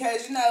laws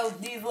because you know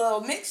these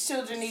little mixed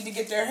children need to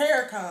get their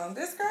hair combed.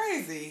 That's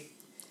crazy.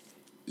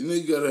 You know,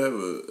 you gotta have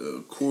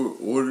a court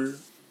order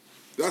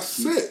That's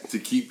sick. to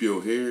keep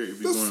your hair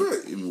if you're That's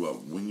going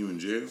sick. when you in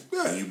jail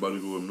Yeah. and you about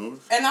to go up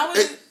north. And I would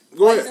Hey,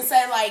 go like ahead. to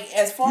say like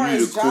as far You need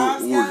a as court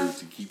jobs order go,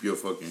 to keep your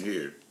fucking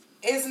hair.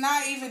 it's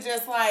not even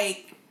just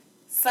like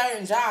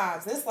certain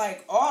jobs. It's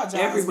like all jobs.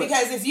 Everybody.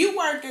 Because if you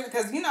work in,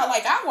 because you know,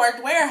 like I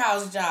worked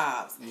warehouse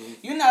jobs.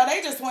 You know,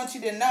 they just want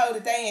you to know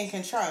that they in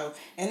control.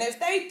 And if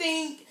they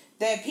think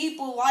that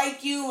people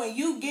like you and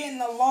you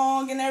getting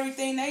along and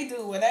everything, they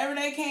do whatever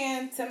they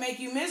can to make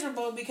you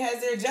miserable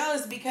because they're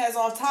jealous because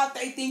off top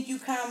they think you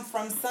come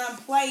from some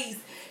place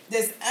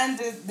that's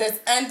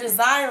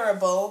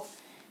undesirable.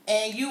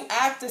 And you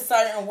act a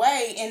certain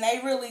way, and they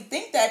really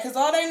think that because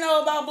all they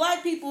know about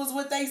black people is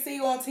what they see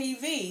on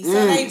TV. So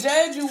they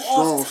judge you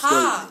off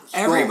top.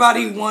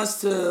 Everybody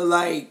wants to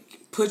like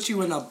put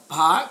you in a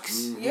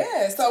box.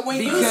 Yeah. So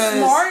when you Because-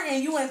 smart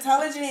and you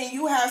intelligent and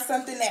you have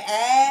something to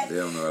add, They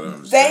don't know how to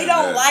understand They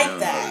don't that. like They don't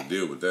know how that. to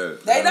deal with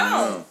that. They don't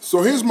don't. know.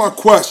 So here's my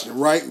question,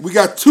 right? We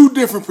got two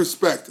different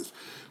perspectives.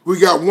 We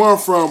got one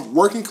from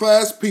working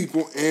class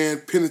people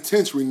and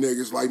penitentiary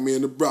niggas like me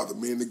and the brother,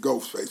 me and the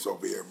Ghostface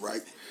over here,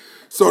 right?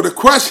 So the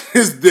question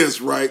is this,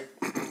 right?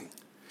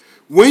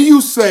 When you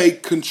say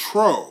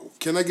control,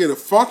 can I get a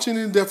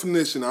functioning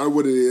definition? I don't know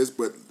what it is,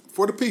 but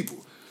for the people,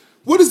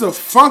 what is a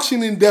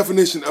functioning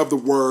definition of the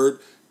word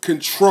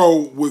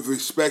control with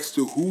respects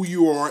to who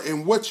you are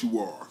and what you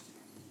are?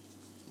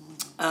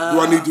 Do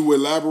I need to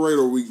elaborate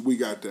or we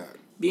got that?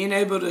 Being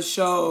able to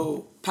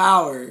show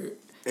power.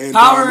 And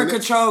Power and dominance?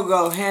 control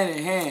go hand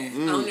in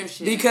hand.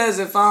 Ownership. Because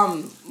if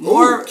I'm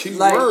more key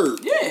like word.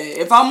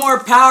 if I'm more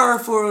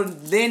powerful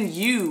than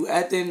you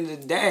at the end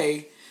of the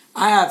day,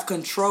 I have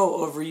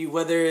control over you,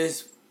 whether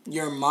it's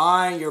your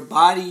mind, your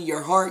body,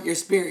 your heart, your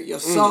spirit, your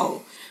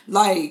soul.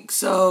 Like,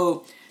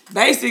 so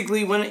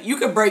basically when you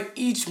could break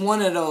each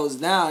one of those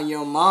down,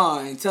 your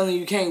mind, telling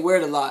you can't wear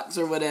the locks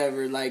or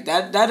whatever, like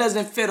that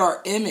doesn't fit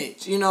our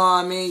image. You know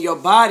what I mean? Your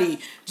body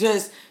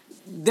just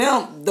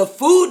the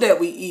food that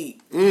we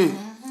eat.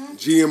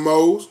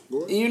 GMOs? Go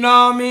ahead. You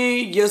know what I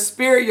mean? Your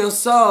spirit, your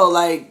soul.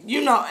 Like,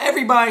 you know,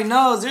 everybody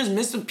knows there's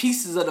missing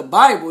pieces of the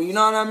Bible. You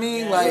know what I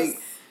mean? Yes. Like,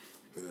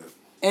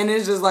 and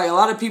it's just like a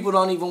lot of people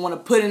don't even want to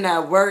put in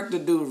that work to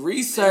do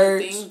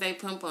research. Things they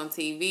pump on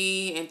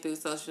TV and through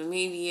social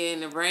media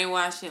and the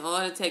brainwashing,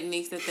 all the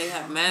techniques that they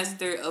have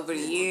mastered over the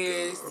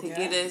years to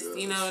get us,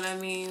 you know what I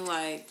mean?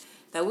 Like,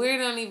 that we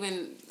don't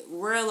even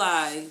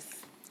realize.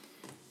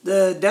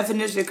 The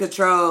definition of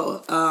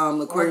control,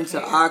 according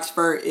to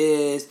Oxford,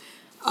 is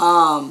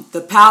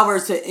the power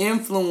to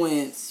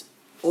influence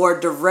or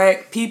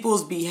direct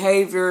people's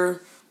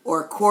behavior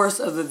or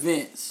course of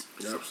events.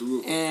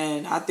 Absolutely.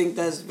 And I think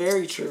that's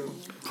very true.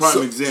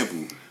 Prime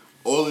example.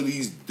 All of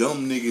these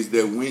dumb niggas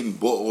that went and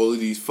bought all of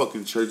these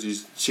fucking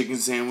churches chicken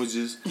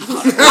sandwiches. Let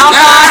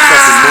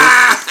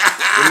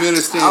me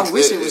understand. I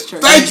wish it was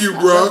church. Thank you,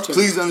 bro.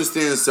 Please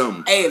understand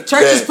something. Hey, if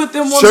churches That put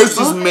them on the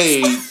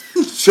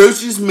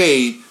churches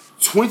made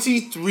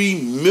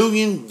 $23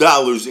 million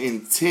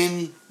in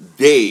 10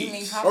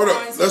 days. Hold up.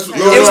 Let's It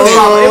was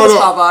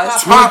Popeyes.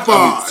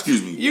 Popeyes.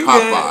 Excuse me. You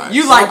Popeyes. good.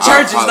 You like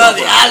churches, don't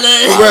you? I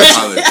love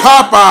Correct.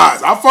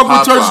 Popeyes. I fuck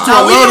with churches too. I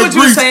Now, we love know the what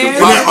you're grease. saying.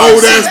 And that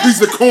old ass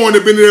piece of corn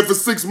that been there for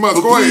 6 months.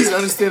 But Go please ahead.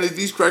 understand that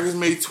these crackers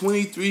made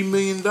 $23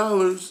 million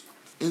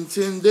in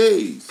 10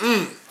 days.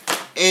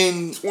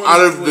 And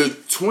out of the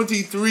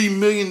 $23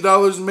 million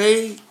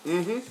made,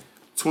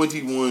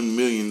 $21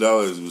 million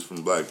was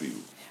from black people.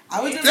 I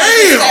was just going to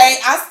Damn! say,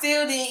 I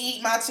still didn't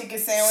eat my chicken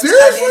sandwich. I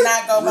Seriously? did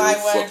not go buy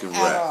Real one fucking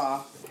at rap.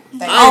 all.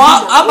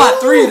 I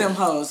bought 3 of them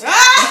hoes.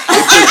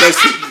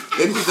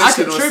 They put that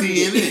shit on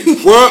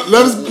CNN. Well,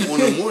 let us on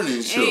the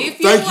morning show. Thank you,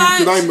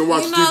 because I ain't been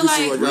watching TV since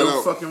I got Real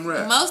out. fucking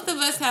rap. Most of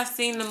us have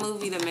seen the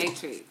movie The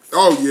Matrix.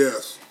 Oh,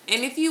 yes.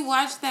 And if you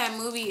watch that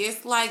movie,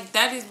 it's like,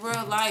 that is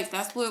real life.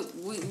 That's what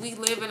we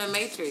live in a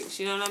matrix.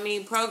 You know what I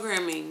mean?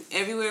 Programming.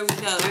 Everywhere we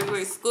go.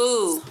 Everywhere.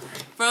 School.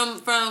 From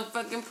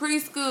fucking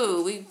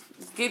preschool. We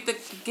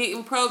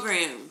getting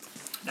programmed.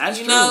 That's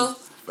you true. know?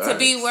 To Facts.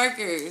 be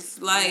workers.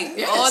 Like,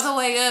 Yes. all the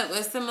way up.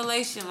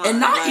 Assimilation line. And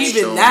not like,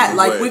 even that,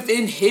 like way.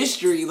 within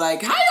history,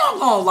 like how y'all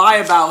gonna lie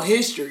about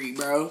history,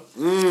 bro?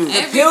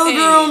 everything.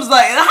 Pilgrims,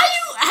 like how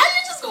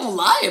you just gonna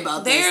lie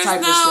about this There's type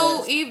of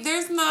stuff?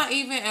 there's not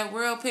even a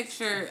real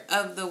picture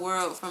of the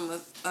world from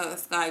a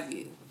sky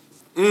view.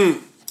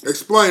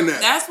 Explain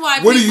that. That's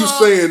why What are people you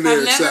saying there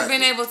have never exactly?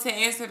 been able to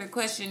answer the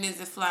question, is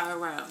it fly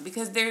around?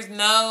 Because there's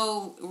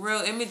no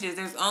real images.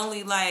 There's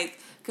only like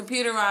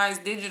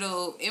computerized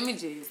digital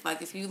images.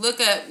 Like if you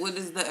look up what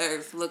does the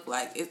earth look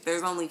like, if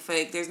there's only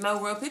fake, there's no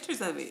real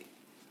pictures of it.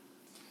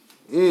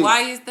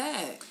 Why is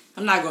that?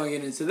 I'm not gonna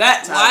get into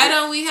that topic. Why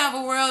don't we have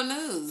a world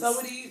news? So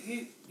what do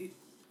you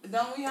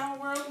don't we have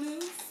a world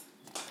news?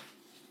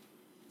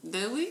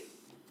 Do we?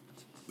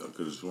 I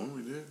could have sworn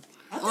we did.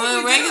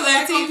 On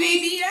regular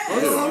TV? You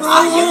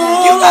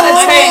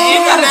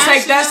gotta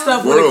take that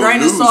stuff with a World grain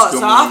of news salt. So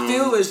coming I on.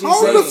 feel what she's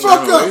Hold the saying.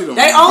 fuck up.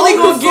 They only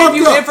Hold gonna the give fuck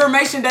you up.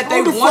 information that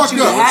they Hold the want fuck you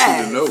to up.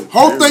 have. No.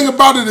 Whole thing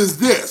about it is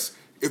this.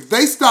 If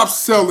they stop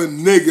selling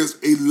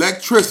niggas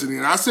electricity,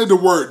 and I said the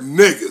word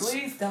niggas,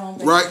 Please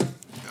don't. right?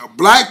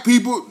 Black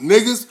people,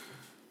 niggas,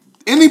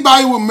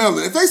 anybody with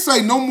melanin, if they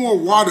say no more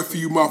water for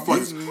you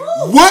motherfuckers,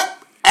 what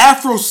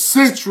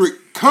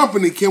Afrocentric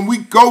company can we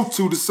go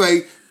to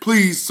say,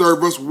 please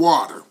serve us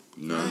water?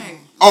 No.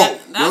 Oh,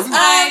 That's really?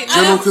 why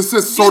General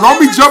consensus. So don't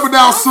be jumping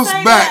down sis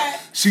back.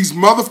 that. She's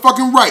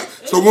motherfucking right.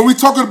 So when we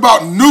talking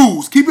about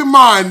news, keep in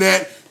mind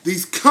that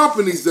these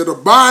companies that are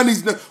buying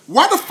these,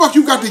 why the fuck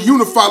you got the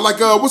Unify? Like,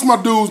 what's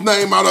my dude's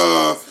name out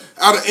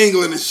of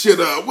England and shit?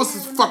 What's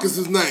his fuck is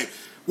his name?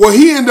 Well,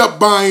 he ended up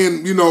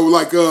buying, you know,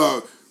 like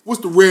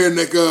what's the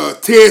redneck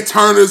Ted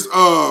Turner's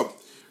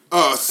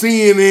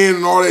CNN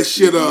and all that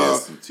shit.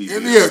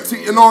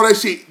 And all that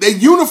shit. They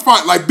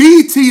unify, like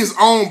BET is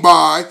owned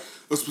by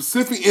a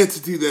specific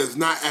entity that is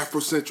not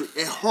Afrocentric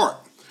at heart.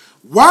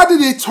 Why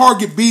did they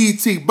target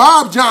BET?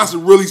 Bob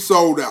Johnson really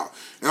sold out.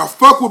 And I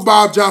fuck with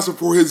Bob Johnson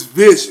for his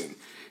vision.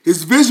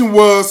 His vision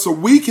was so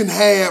we can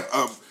have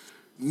a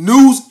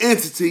news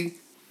entity,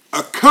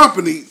 a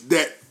company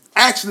that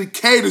actually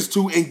caters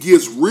to and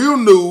gives real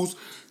news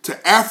to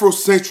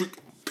Afrocentric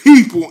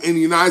people in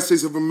the United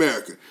States of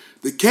America.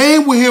 They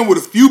came with him with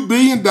a few $1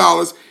 billion.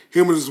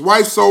 Him and his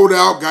wife sold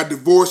out, got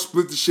divorced,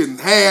 split the shit in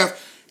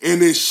half,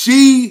 and then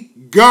she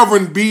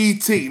governed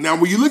BET. Now,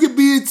 when you look at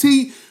BET,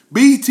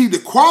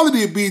 the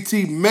quality of BET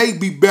may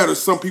be better,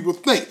 some people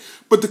think.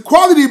 But the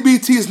quality of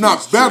BET is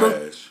not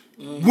better. Trash.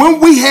 When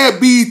we had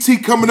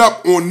BET coming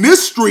up on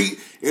this street,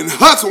 on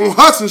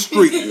Hudson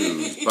Street,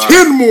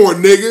 Kenmore,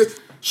 nigga,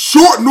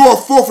 Short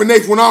North, 4th and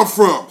 8th, when I'm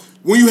from.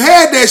 When you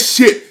had that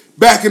shit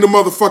back in the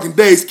motherfucking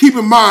days, keep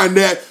in mind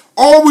that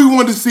all we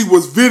wanted to see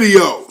was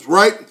videos,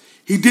 right?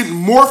 He didn't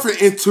morph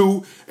it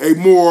into a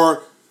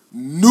more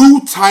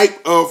new type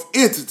of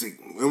entity.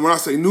 And when I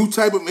say new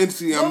type of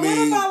entity, I Well, mean...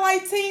 what about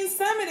like Teen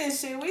Summit and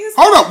shit?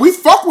 Hold up, we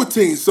fuck with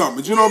Teen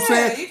Summit, you know what I'm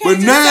Yeah, saying? you can't But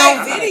just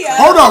now, say video.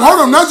 hold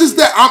up, not just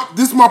that.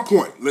 This is my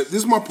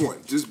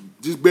point. Just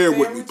bear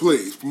with me,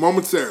 please,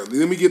 momentarily.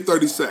 Let me get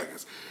 30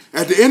 seconds.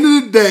 At the end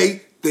of the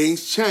day,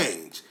 things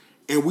change.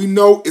 And we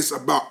know it's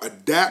about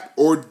adapt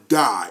or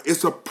die.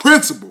 It's a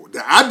principle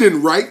that I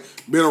didn't write,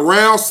 been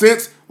around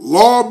since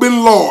law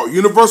been law,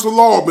 universal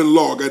law been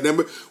law,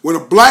 goddammit.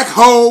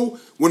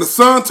 When the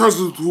sun turns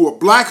into a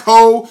black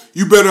hole,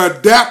 you better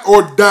adapt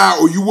or die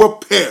or you will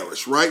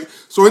perish, right?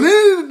 So at the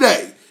end of the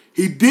day,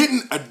 he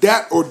didn't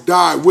adapt or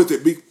die with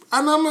it.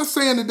 And I'm not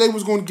saying that they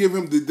was going to give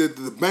him, that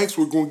the banks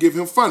were going to give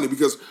him funding,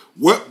 because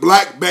what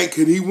black bank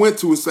could he went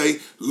to and say,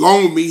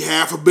 loan me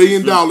 $500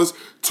 million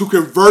to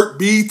convert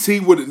BET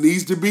what it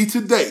needs to be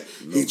today?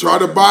 He tried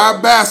to buy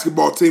a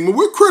basketball team, and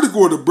we're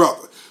critical of the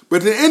brother.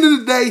 But at the end of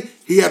the day,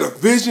 he had a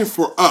vision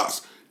for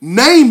us.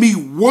 Name me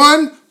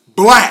one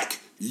black,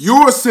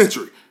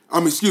 Afrocentric,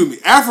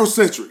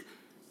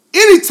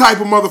 any type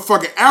of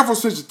motherfucking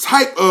Afrocentric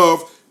type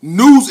of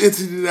news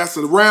entity that's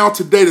around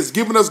today that's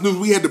giving us news.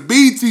 We had the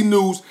BET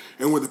News,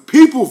 and when the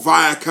people,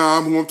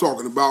 Viacom, who I'm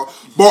talking about,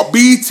 bought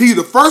BET,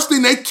 the first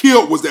thing they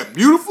killed was that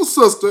beautiful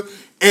sister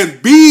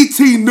and BET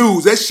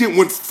News. That shit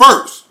went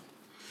first.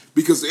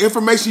 Because the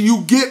information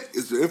you get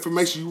is the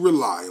information you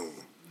rely on.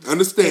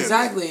 Understand?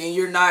 Exactly, and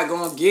you're not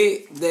gonna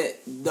get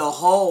the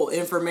whole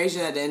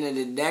information at the end of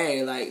the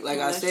day. Like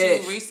I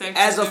said,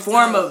 as a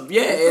form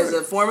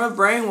of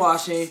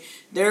brainwashing,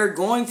 they're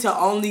going to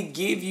only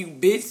give you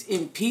bits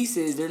and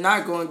pieces. They're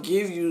not going to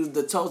give you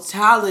the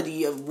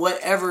totality of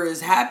whatever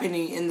is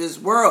happening in this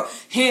world.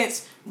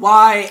 Hence,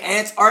 why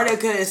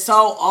Antarctica is so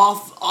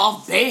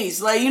off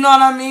base. Like, you know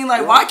what I mean?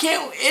 Like, why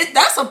can't it?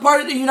 That's a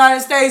part of the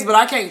United States, but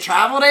I can't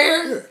travel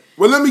there. Yeah.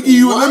 Well, let me give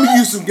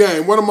you some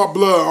game. One of my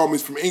blood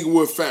homies from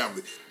Inglewood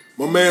family,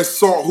 my man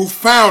Salt, who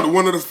founded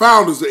one of the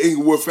founders of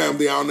Inglewood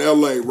family out in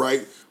L.A.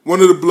 Right, one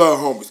of the blood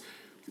homies.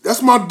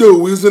 That's my dude.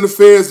 We was in the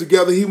feds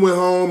together. He went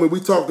home and we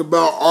talked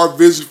about our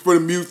vision for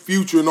the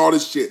future and all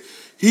this shit.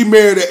 He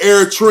married an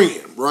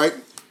Eritrean, right?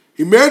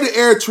 He married an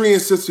Eritrean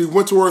sister. He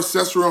went to her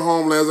ancestral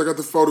homelands. I got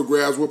the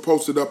photographs. We'll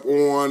post it up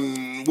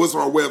on, what's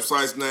our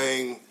website's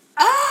name?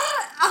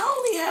 I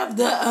only have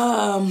the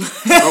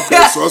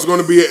Okay, so it's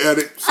going to be an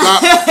edit.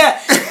 Stop.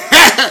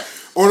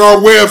 On our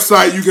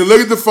website, you can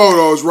look at the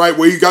photos, right,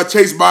 where he got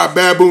chased by a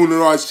baboon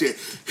and all that shit.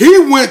 He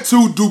went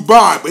to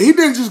Dubai, but he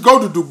didn't just go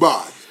to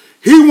Dubai.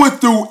 He went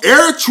through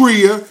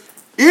Eritrea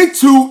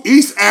into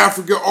East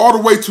Africa all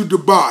the way to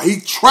Dubai.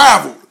 He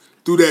traveled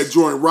through that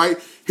joint, right?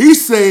 He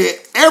said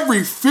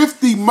every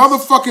 50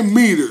 motherfucking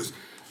meters,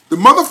 the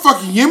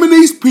motherfucking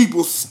Yemenis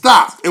people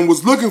stopped and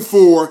was looking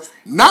for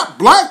not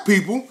black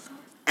people,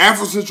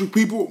 Afrocentric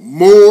people,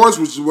 Moors,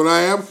 which is what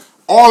I am,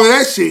 all of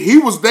that shit.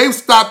 They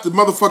stopped the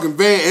motherfucking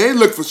van and they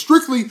looked for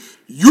strictly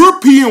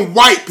European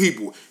white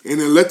people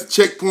and then let the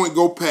checkpoint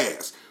go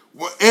past.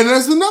 Well, and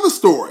there's another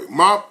story.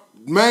 My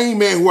main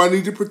man who I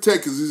need to protect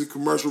because he's in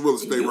commercial real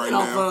estate right now.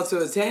 You don't fall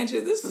to a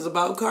tangent. This is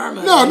about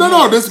karma.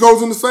 No. This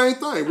goes in the same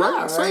thing,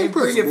 right? Same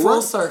bring principle, it full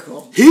right?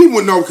 circle. He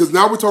would know because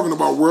now we're talking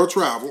about world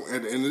travel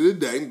at the end of the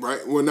day,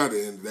 right? Well, not at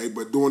the end of the day,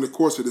 but during the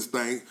course of this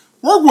thing,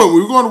 work with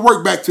me. We're going to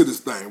work back to this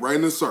thing, right,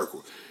 in the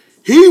circle.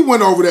 He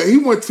went over there. He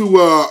went to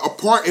a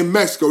part in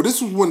Mexico.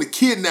 This was when the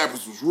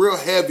kidnappers was real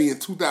heavy in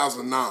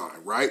 2009,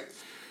 right?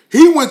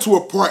 He went to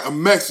a part of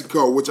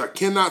Mexico, which I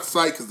cannot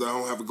cite because I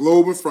don't have a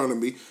globe in front of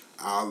me.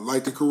 I'd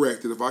like to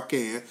correct it if I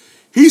can.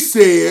 He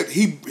said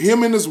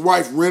him and his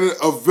wife rented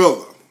a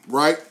villa,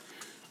 right?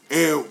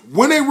 And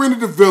when they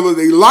rented the villa,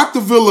 they locked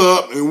the villa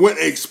up and went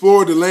and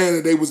explored the land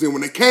that they was in.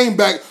 When they came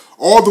back,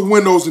 all the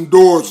windows and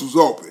doors was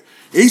open.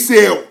 He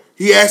said,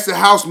 he asked the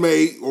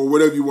housemaid, or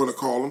whatever you want to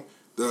call him,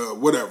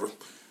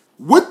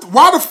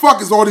 why the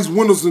fuck is all these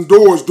windows and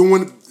doors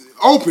doing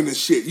open and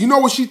shit? You know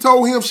what she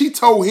told him? She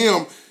told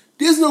him,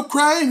 there's no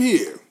crime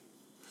here.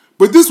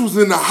 But this was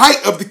in the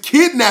height of the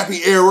kidnapping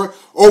era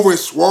over in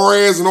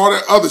Suarez and all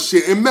that other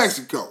shit in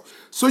Mexico.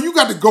 So you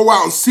got to go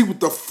out and see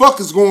what the fuck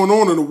is going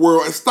on in the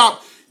world and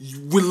stop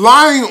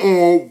relying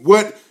on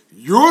what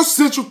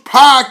Eurocentric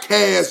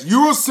podcast,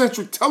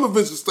 Eurocentric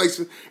television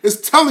station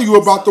is telling you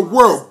about the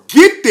world.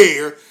 Get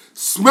there,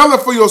 smell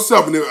it for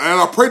yourself. And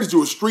I pray that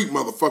you're a street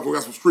motherfucker who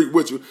got some street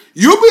with you.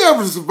 You'll be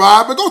able to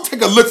survive, but go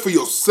take a look for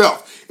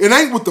yourself. It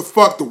ain't what the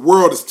fuck the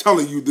world is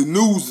telling you. The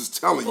news is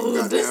telling you,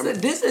 goddammit.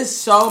 This is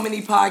so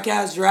many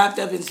podcasts wrapped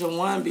up into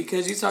one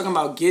because you're talking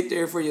about get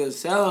there for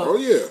yourself. Oh,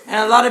 yeah. And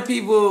a lot of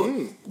people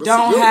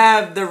don't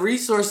have the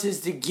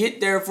resources to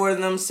get there for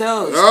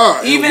themselves.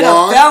 Even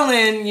a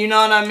felon, you know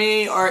what I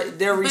mean? Or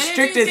they're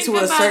restricted to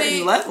a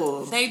certain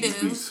level. They do.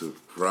 You'd be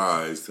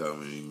surprised how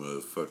many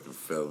motherfucking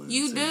felons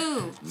you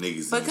do.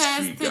 Niggas because in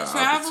the street to got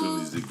travel,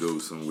 opportunities to go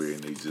somewhere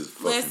and they just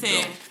fucking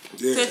don't.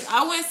 Yeah.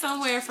 I went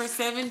somewhere for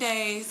 7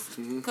 days,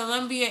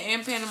 Colombia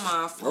and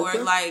Panama, for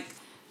like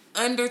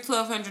under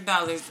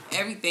 $1,200.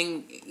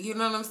 Everything, you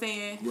know what I'm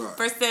saying? Right.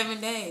 For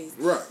 7 days.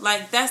 Right.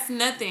 Like, that's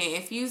nothing.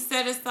 If you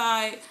set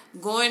aside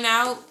going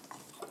out,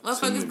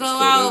 motherfuckers go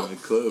out.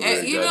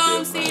 out, you know what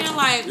I'm saying?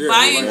 Like, Yeah,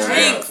 buying like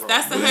drinks,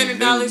 that's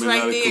 $100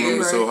 right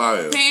there.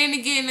 Ohio. Paying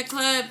to get in the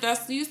club,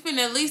 you spend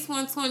at least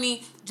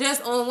 $120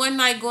 just on one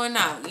night going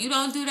out. You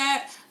don't do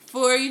that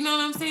for, you know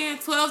what I'm saying,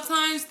 12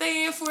 times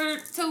staying for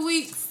 2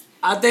 weeks.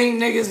 I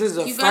think niggas is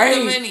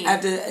afraid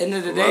at the end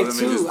of the day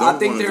too. I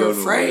think they're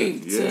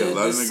afraid to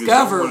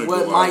discover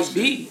what might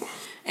be.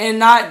 And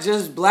not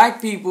just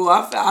black people.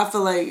 I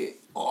feel like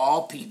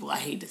all people. I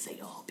hate to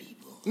say all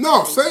people.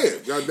 No, say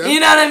it. Goddamn.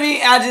 You know what I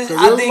mean?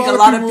 I think a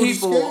lot of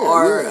people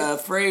are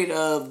afraid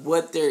of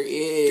what there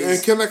is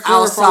and can I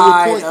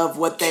outside of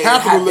what they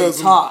have been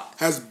taught.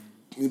 Has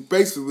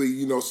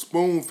basically,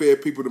 spoon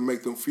fed people to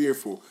make them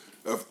fearful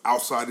of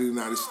outside the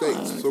United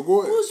States. So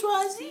go ahead. Who's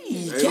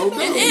Razi? And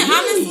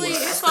honestly,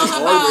 it's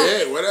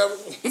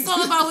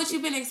all about what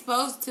you've been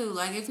exposed to.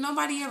 Like, if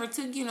nobody ever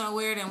took you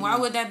nowhere, then why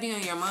would that be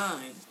on your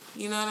mind?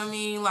 You know what I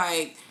mean?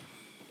 Like,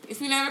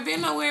 if you never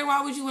been nowhere,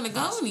 why would you want to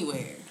go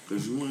anywhere?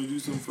 Because you want to do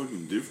something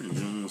fucking different.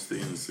 You don't want to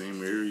stay in the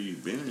same area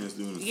you've been in.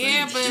 Doing the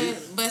same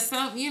shit. but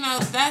some,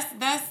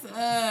 that's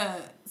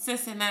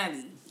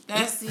Cincinnati.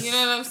 That's, you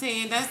know what I'm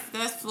saying?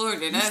 That's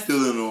Florida. That's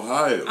still in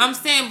Ohio. I'm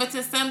saying, but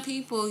to some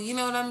people, you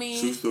know what I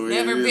mean?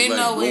 Never been like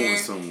nowhere.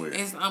 Somewhere.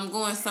 I'm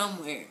going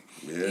somewhere.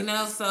 Yeah. You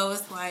know, so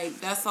it's like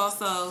that's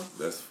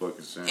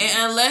fucking shame.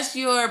 And unless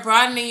you're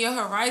broadening your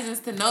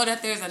horizons to know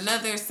that there's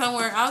another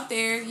somewhere out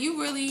there,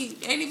 you really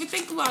ain't even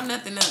think about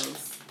nothing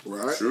else.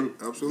 Right. True.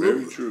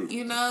 Absolutely. Very true.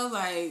 You know,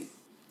 like,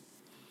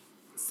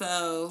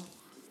 so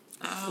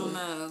I don't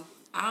know.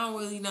 I don't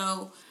really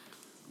know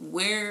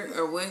where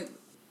or what.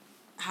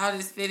 How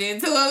this fit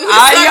into it?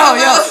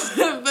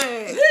 But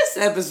this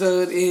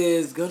episode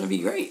is gonna be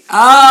great.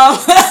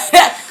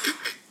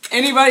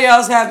 Anybody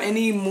else have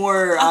any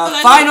more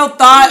final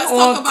thought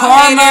on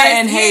karma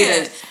and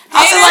haters?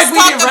 I feel like we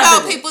talk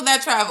about people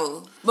that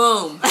travel.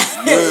 Boom.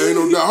 Yeah, ain't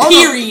no doubt. Hold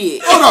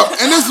Period. Hold up.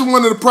 And this is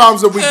one of the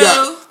problems that we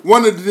got.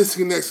 One of the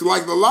disconnects.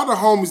 Like a lot of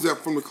homies that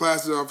from the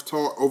classes I've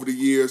taught over the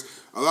years,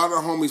 a lot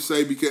of homies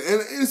say because,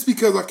 and it's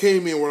because I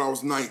came in when I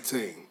was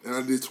 19 and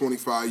I did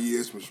 25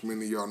 years, which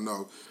many of y'all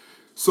know.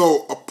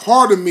 So a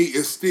part of me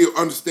is still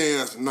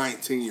understands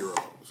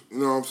 19-year-olds. You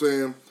know what I'm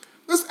saying?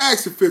 Let's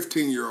ask a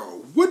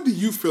 15-year-old. What do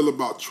you feel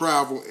about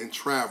travel and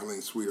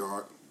traveling,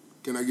 sweetheart?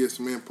 Can I get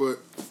some input?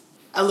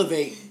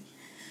 Elevate.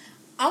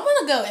 I want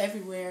to go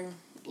everywhere.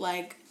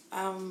 Like,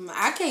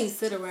 I can't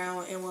sit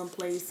around in one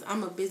place.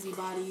 I'm a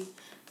busybody.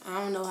 I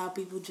don't know how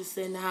people just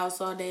sit in the house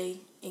all day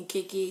and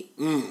kick it.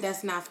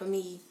 That's not for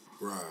me.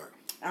 Right.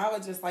 I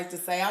would just like to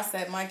say I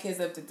set my kids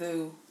up to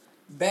do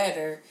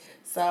better.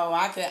 So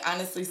I can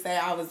honestly say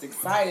I was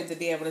excited to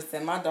be able to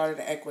send my daughter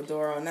to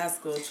Ecuador on that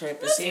school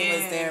trip. And she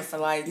was there for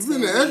like 2 You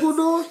been to weeks.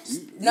 Ecuador?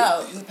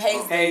 No,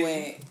 Paisley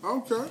went.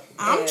 Okay.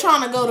 I'm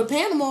trying to go to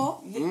Panama.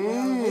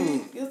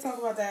 You'll talk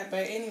about that,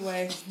 but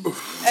anyway.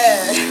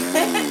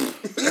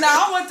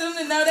 I want them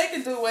to know they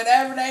can do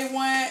whatever they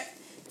want.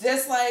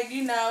 Just like,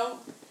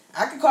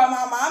 I could call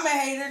my mom a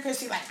hater because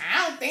she's like,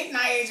 I don't think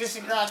Nyaja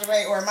should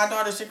graduate or my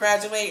daughter should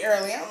graduate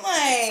early. I'm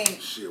like,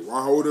 shit,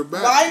 why hold her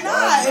back? why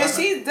not? If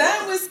she's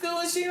done with school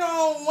and she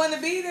don't want to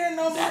be there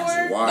no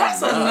more,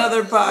 That's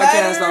another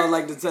podcast I would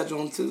like to touch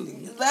on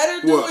too.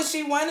 let her do what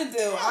she want to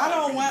do. I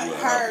don't want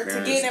her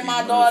to get in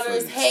my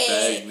daughter's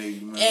head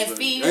and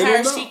feed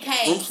her she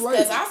can't.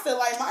 Because I feel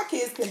like my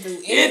kids can do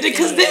anything. Yeah,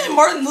 because didn't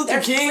Martin Luther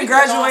They're King freaking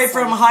graduate awesome.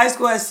 from high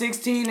school at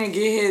 16 and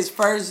get his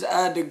first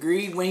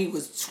degree when he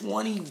was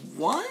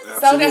 21?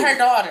 So did her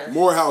daughter.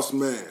 Morehouse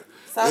man.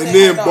 So And did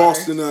then her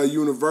Boston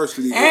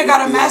University. And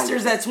got a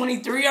master's at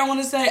 23, I want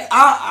to say.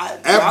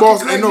 At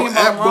Boston,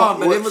 at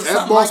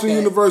Boston like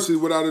University,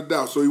 without a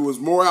doubt. So he was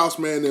Morehouse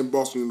man in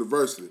Boston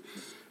University.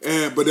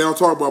 But they don't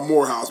talk about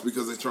Morehouse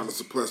because they're trying to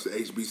suppress the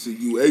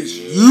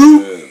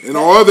HBCU. And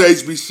all other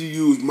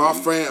HBCUs,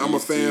 I'm a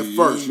fan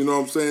first. You know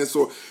what I'm saying?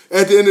 So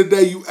at the end of the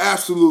day, you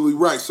absolutely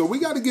right. So we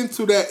got to get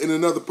into that in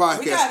another podcast.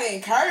 We got to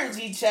encourage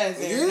each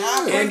other.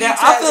 Yeah. And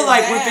I feel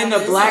like within the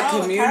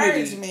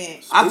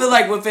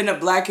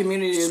black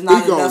community, there's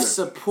not enough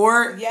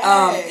support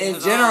in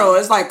general.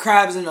 It's like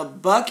crabs in a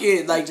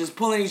bucket, like just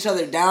pulling each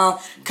other down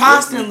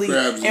constantly.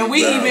 And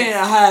we even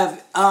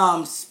have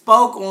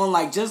spoke on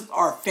like just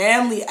our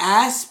family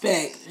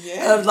aspect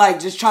of like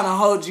just trying to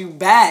hold you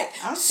back.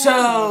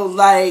 So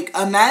like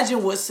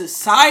imagine what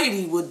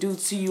society would do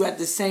to you at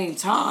the same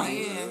time.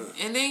 Yeah.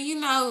 And then,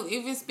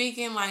 even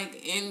speaking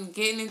like in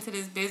getting into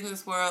this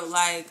business world,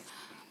 like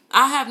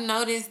I have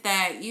noticed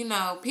that,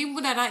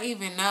 people that I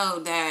even know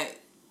that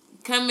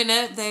coming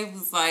up, they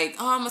was like,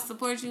 oh, I'm going to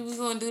support you. We're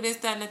going to do this,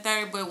 that, and the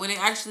third. But when it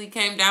actually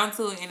came down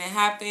to it and it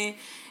happened,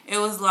 it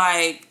was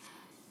like,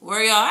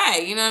 where y'all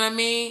at? You know what I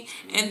mean?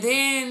 And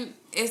then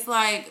it's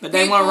like, but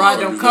they want to ride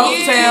them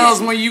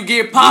coattails when you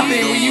get popping,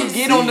 when you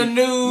get on the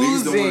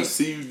news. Niggas don't want to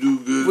see you do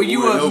good. When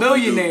you a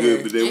millionaire.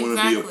 Good, but they want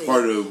to be a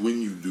part of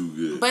when you do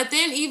good. But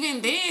then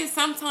even then,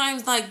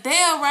 sometimes like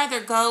they'll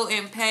rather go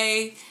and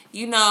pay,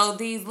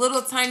 these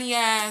little tiny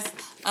ass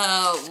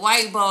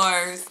white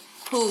bars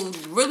who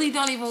really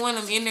don't even want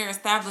them in their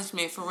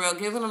establishment for real,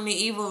 giving them the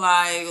evil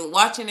eye,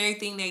 watching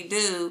everything they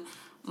do,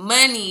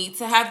 money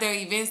to have their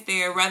events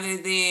there rather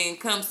than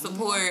come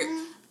support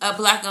a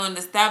black-owned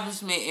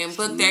establishment and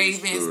book their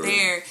events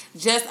there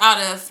just out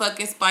of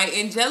fucking spite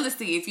and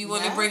jealousy. If you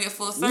want to bring it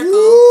full circle,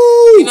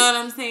 you know what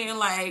I'm saying?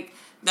 Like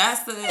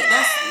that's like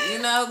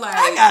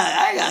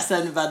I got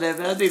something about that,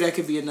 but I think that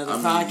could be another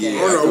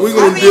podcast. We're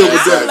gonna deal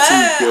with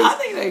that too. I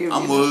think that could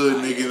I'm a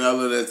hood nigga and I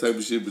love that type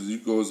of shit, but you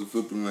go as a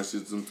flipping that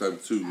shit some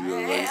type too.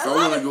 Like if I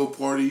want to go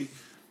party,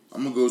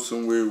 I'm gonna go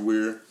somewhere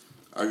where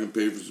I can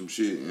pay for some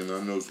shit and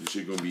I know some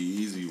shit gonna be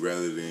easy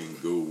rather than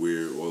go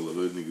where all the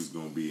hood niggas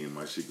gonna be and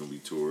my shit gonna be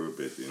tore up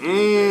at the end of the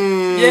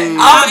day.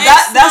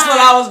 That's what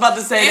I was about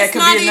to say. That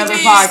could be another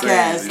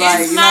podcast.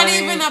 Like, it's not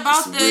even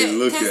about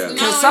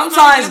because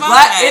sometimes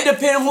it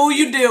depends who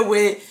you deal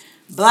with.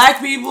 Black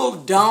people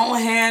don't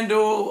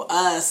handle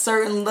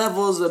certain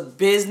levels of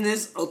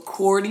business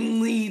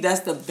accordingly. That's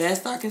the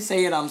best I can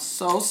say it. I'm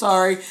so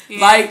sorry. Yeah,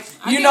 like,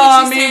 you know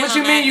what I mean? What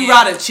you mean you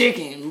got a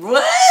chicken?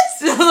 What?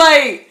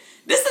 Like,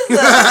 this is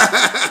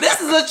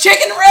a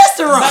chicken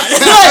restaurant.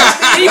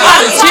 You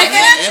got a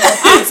chicken?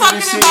 I'm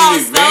talking about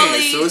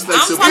solely. So it's like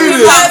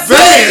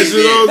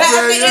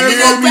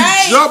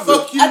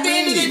At the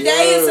end of the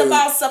day, it's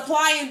about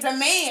supply and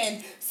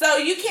demand. So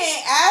you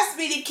can't ask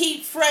me to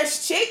keep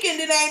fresh chicken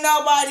that ain't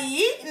nobody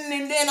eating,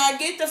 and then I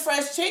get the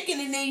fresh chicken,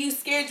 and then you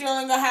scared you're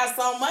only gonna have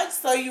so much,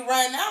 so you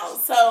run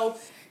out. So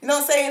you know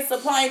what I'm saying?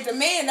 Supply and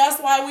demand. That's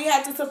why we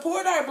have to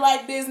support our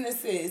black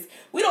businesses.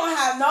 We don't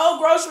have no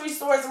grocery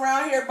stores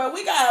around here, but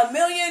we got 1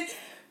 million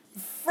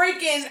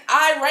freaking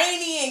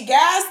Iranian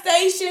gas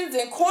stations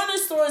and corner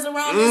stores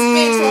around this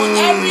bitch on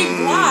every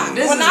block.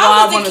 This is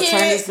why I want to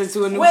turn this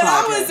into a new podcast. When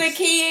I was a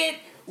kid,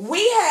 we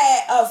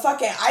had a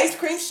fucking ice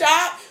cream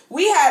shop.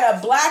 We had a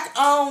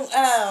black-owned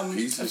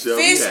fish. Yeah,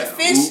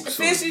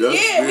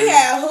 we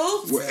had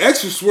hoops. With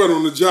extra sweat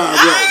on the job,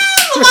 right?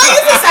 Come on,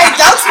 you can say,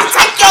 don't you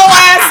take your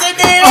ass in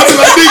there. I was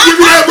like, nigga, give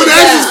me that with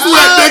extra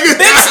sweat, nigga.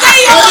 Bitch, stay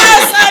your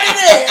ass out of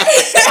there.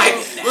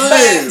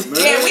 Man,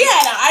 Yeah, we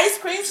had an ice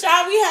cream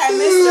shop. We had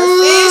Mr.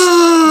 Fish.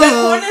 The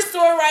corner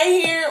store right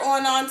here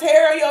on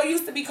Ontario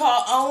used to be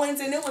called Owens,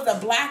 and it was a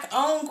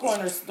black-owned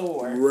corner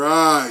store.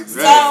 Right.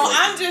 So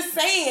I'm just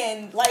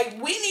saying, like,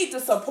 we need to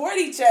support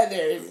each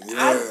other.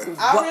 Yeah.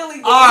 I really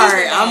do. All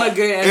right, I'm going to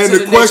get into And the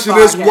next question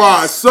is podcast.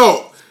 why.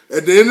 So,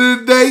 at the end of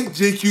the day,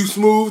 GQ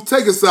Smooth,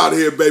 take us out of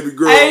here, baby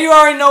girl. Hey, you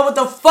already know what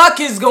the fuck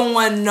is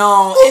going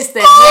on. It's the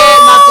head,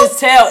 not the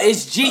tail.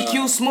 It's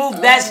GQ Smooth.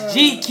 That's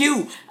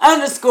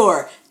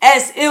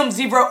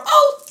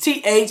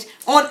GQ_SM0OTH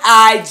on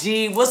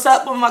IG. What's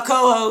up with my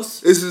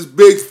co-host? This is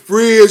Big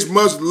Fridge.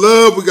 Much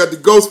love. We got the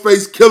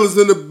Ghostface Killers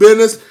in the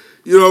business.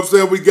 You know what I'm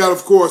saying? We got,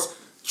 of course,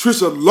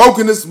 Trisha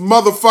Logan, this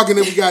motherfucking,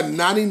 and we got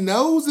Nani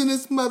Nose in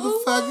this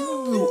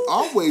motherfucker. Who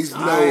always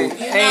knows.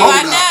 Hey,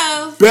 I know.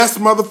 Best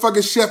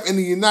motherfucking chef in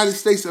the United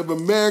States of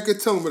America.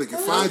 Tell them where they can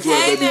find you at,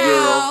 Okay baby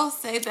girl. now,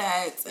 say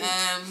that.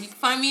 You can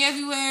find me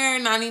everywhere,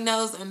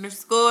 @NaniKnows_.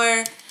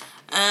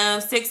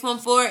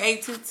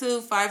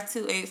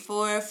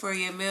 614-822-5284 for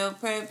your meal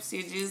preps,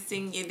 your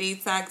juicing, your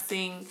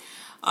detoxing,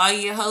 all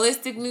your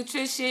holistic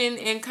nutrition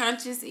and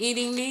conscious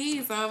eating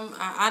needs.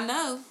 I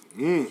know.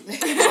 And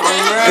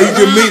you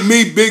can meet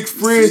me, Big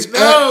Fridge,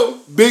 at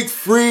Big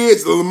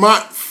Fridge,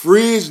 Lamont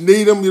Fridge,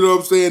 Needham, you know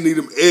what I'm saying?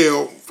 Needham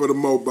L for the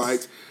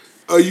Mobites.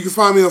 You can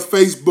find me on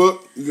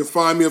Facebook. You can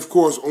find me, of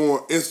course, on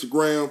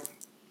Instagram.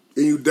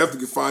 And you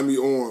definitely can find me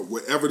on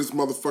wherever this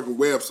motherfucking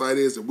website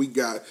is that we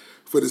got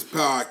for this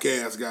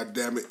podcast,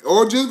 goddammit.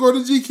 Or just go to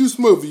GQ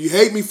Smooth. If you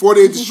hate me,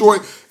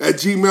 48Detroit at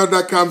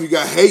gmail.com. If you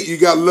got hate, you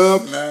got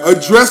love.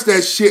 Address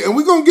that shit. And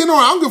we gonna get on.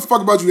 I don't give a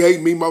fuck about you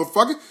hating me,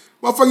 motherfucker.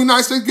 Motherfucking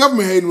United States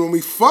government hating on me.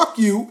 Fuck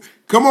you.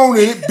 Come on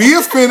in it. Be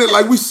offended,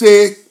 like we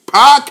said.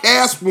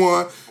 Podcast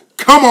 1.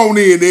 Come on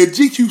in there.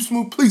 GQ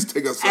Smooth, please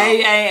take us out.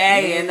 Hey,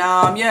 and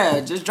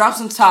just drop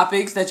some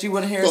topics that you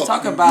want to hear us Fuck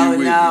talk you, about,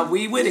 you and with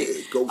we with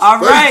it. Go All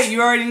Space. right,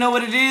 you already know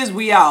what it is.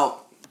 We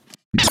out.